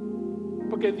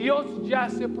 Porque Dios ya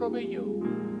se proveyó.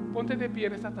 Ponte de pie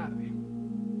en esta tarde.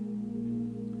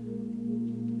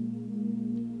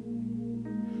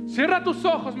 Cierra tus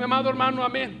ojos, mi amado hermano,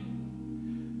 amén.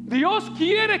 Dios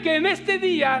quiere que en este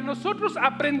día nosotros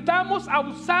aprendamos a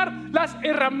usar las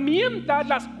herramientas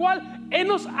las cuales Él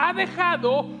nos ha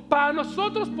dejado para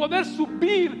nosotros poder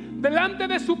subir delante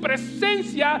de su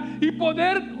presencia y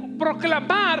poder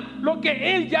proclamar lo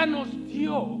que Él ya nos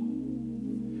dio.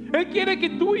 Él quiere que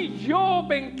tú y yo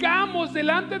vengamos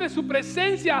delante de su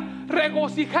presencia,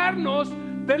 regocijarnos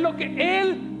de lo que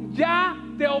Él ya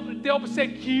te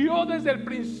obsequió desde el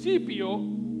principio.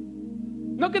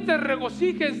 No que te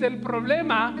regocijes del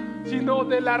problema, sino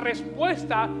de la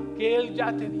respuesta que Él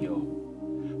ya te dio.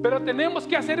 Pero tenemos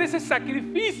que hacer ese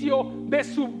sacrificio de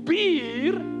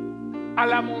subir a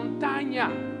la montaña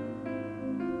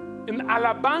en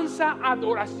alabanza,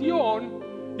 adoración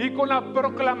y con la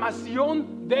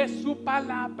proclamación de su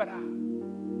palabra.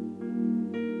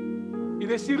 Y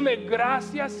decirle: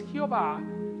 gracias, Jehová,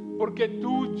 porque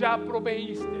tú ya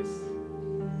proveíste.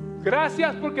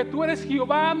 Gracias porque tú eres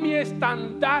Jehová, mi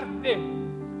estandarte.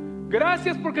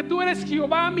 Gracias porque tú eres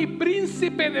Jehová, mi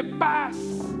príncipe de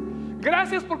paz.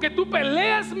 Gracias porque tú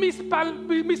peleas mis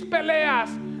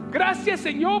peleas. Gracias,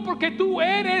 Señor, porque tú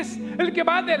eres el que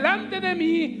va delante de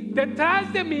mí,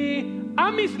 detrás de mí, a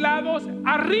mis lados,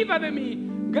 arriba de mí.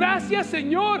 Gracias,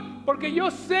 Señor, porque yo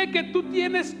sé que tú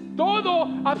tienes todo,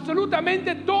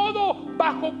 absolutamente todo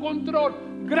bajo control.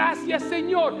 Gracias,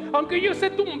 Señor, aunque yo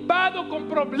esté tumbado con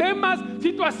problemas,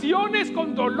 situaciones,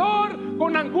 con dolor,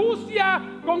 con angustia,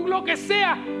 con lo que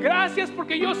sea. Gracias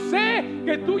porque yo sé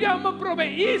que tú ya me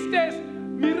proveíste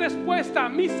mi respuesta,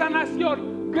 mi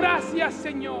sanación. Gracias,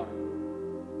 Señor.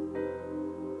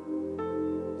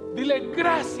 Dile: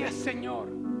 gracias, Señor.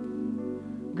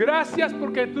 Gracias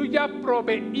porque tú ya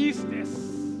proveíste.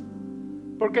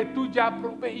 Porque tú ya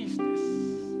proveíste.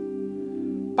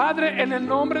 Padre, en el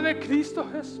nombre de Cristo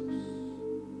Jesús.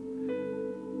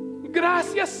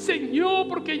 Gracias, Señor,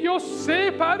 porque yo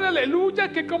sé, Padre, aleluya,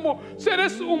 que como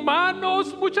seres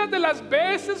humanos muchas de las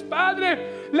veces,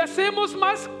 Padre, le hacemos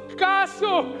más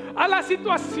caso a las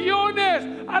situaciones,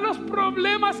 a los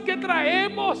problemas que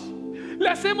traemos. Le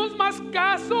hacemos más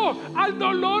caso al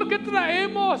dolor que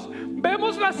traemos.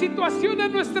 Vemos la situación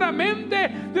en nuestra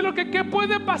mente de lo que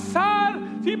puede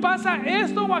pasar si pasa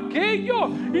esto o aquello,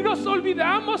 y nos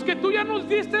olvidamos que tú ya nos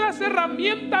diste las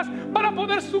herramientas para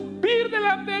poder subir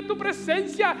delante de tu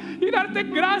presencia y darte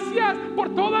gracias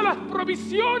por todas las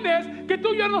provisiones que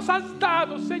tú ya nos has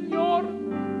dado, Señor.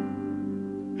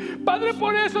 Padre,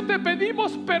 por eso te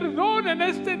pedimos perdón en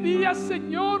este día,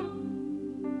 Señor.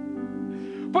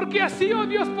 Porque así, oh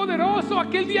Dios poderoso,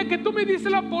 aquel día que tú me diste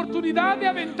la oportunidad de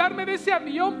aventarme de ese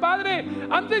avión, Padre,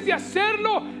 antes de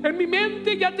hacerlo, en mi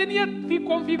mente ya tenía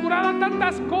configuradas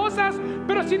tantas cosas,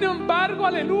 pero sin embargo,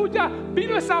 aleluya,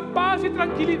 vino esa paz y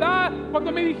tranquilidad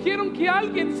cuando me dijeron que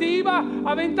alguien se iba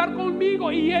a aventar conmigo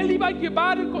y él iba a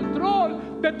llevar el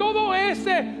control de todo de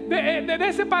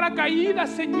ese paracaídas,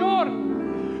 Señor.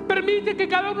 Permite que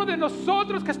cada uno de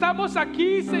nosotros que estamos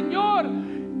aquí, Señor,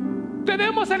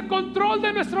 tenemos el control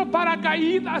de nuestro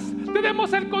paracaídas,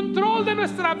 tenemos el control de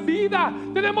nuestra vida,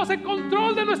 tenemos el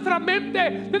control de nuestra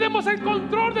mente, tenemos el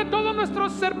control de todo nuestro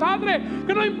ser, Padre.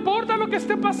 Que no importa lo que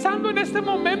esté pasando en este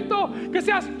momento, que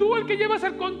seas tú el que llevas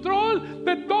el control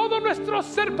de todo nuestro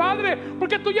ser, Padre,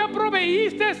 porque tú ya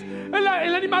proveíste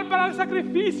el animal para el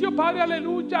sacrificio, Padre,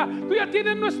 aleluya. Tú ya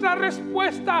tienes nuestra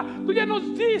respuesta, tú ya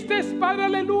nos diste, Padre,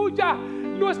 aleluya,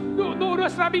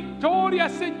 nuestra victoria,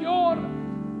 Señor.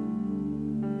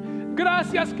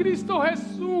 Gracias, Cristo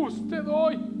Jesús, te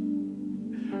doy.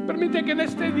 Permite que en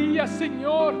este día,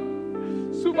 Señor,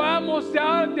 subamos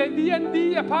ya de día en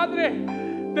día, Padre.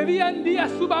 De día en día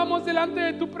subamos delante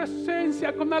de tu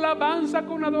presencia con alabanza,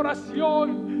 con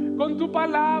adoración, con tu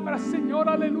palabra, Señor,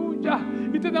 aleluya.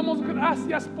 Y te damos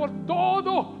gracias por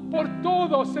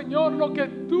todo, Señor, lo que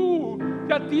tú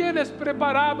ya tienes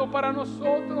preparado para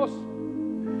nosotros.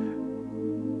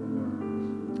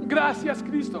 Gracias,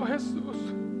 Cristo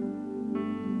Jesús.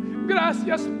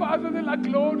 Gracias, Padre de la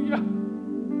gloria.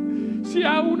 Si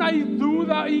aún hay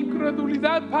duda e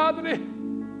incredulidad, Padre,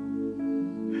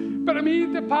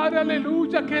 permite, Padre,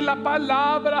 aleluya, que la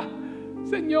palabra,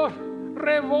 Señor,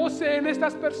 rebose en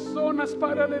estas personas,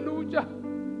 Padre, aleluya.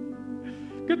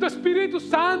 Que tu Espíritu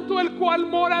Santo, el cual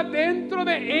mora dentro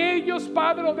de ellos,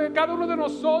 Padre, de cada uno de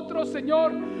nosotros,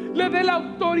 Señor, le dé la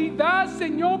autoridad,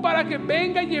 Señor, para que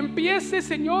venga y empiece,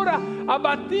 Señor, a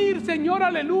batir, Señor,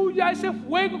 aleluya, ese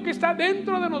fuego que está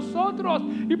dentro de nosotros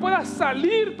y pueda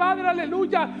salir, Padre,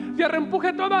 aleluya, y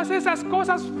reempuje todas esas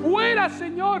cosas fuera,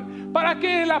 Señor, para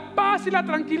que la paz y la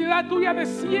tranquilidad tuya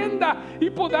descienda y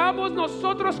podamos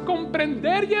nosotros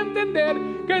comprender y entender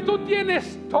que tú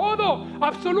tienes todo,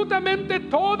 absolutamente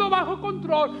todo bajo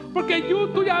control, porque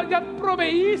tú ya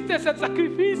proveíste ese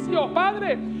sacrificio,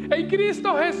 Padre, en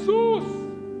Cristo Jesús.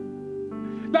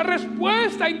 La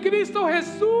respuesta en Cristo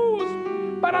Jesús,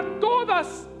 para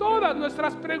todas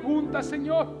nuestras preguntas,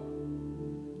 Señor.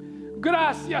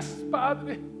 Gracias,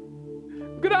 Padre.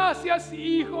 Gracias,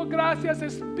 Hijo. Gracias,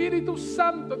 Espíritu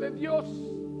Santo de Dios.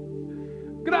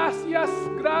 Gracias,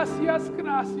 gracias,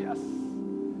 gracias.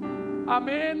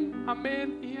 Amén,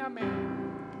 amén y amén.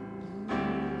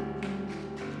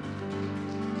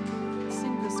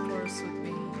 Sing this chorus with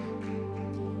me.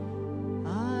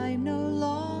 I'm no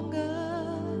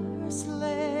longer a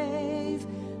slave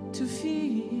to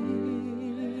fear.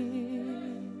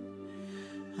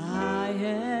 I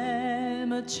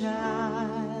am a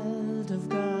child of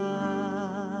God.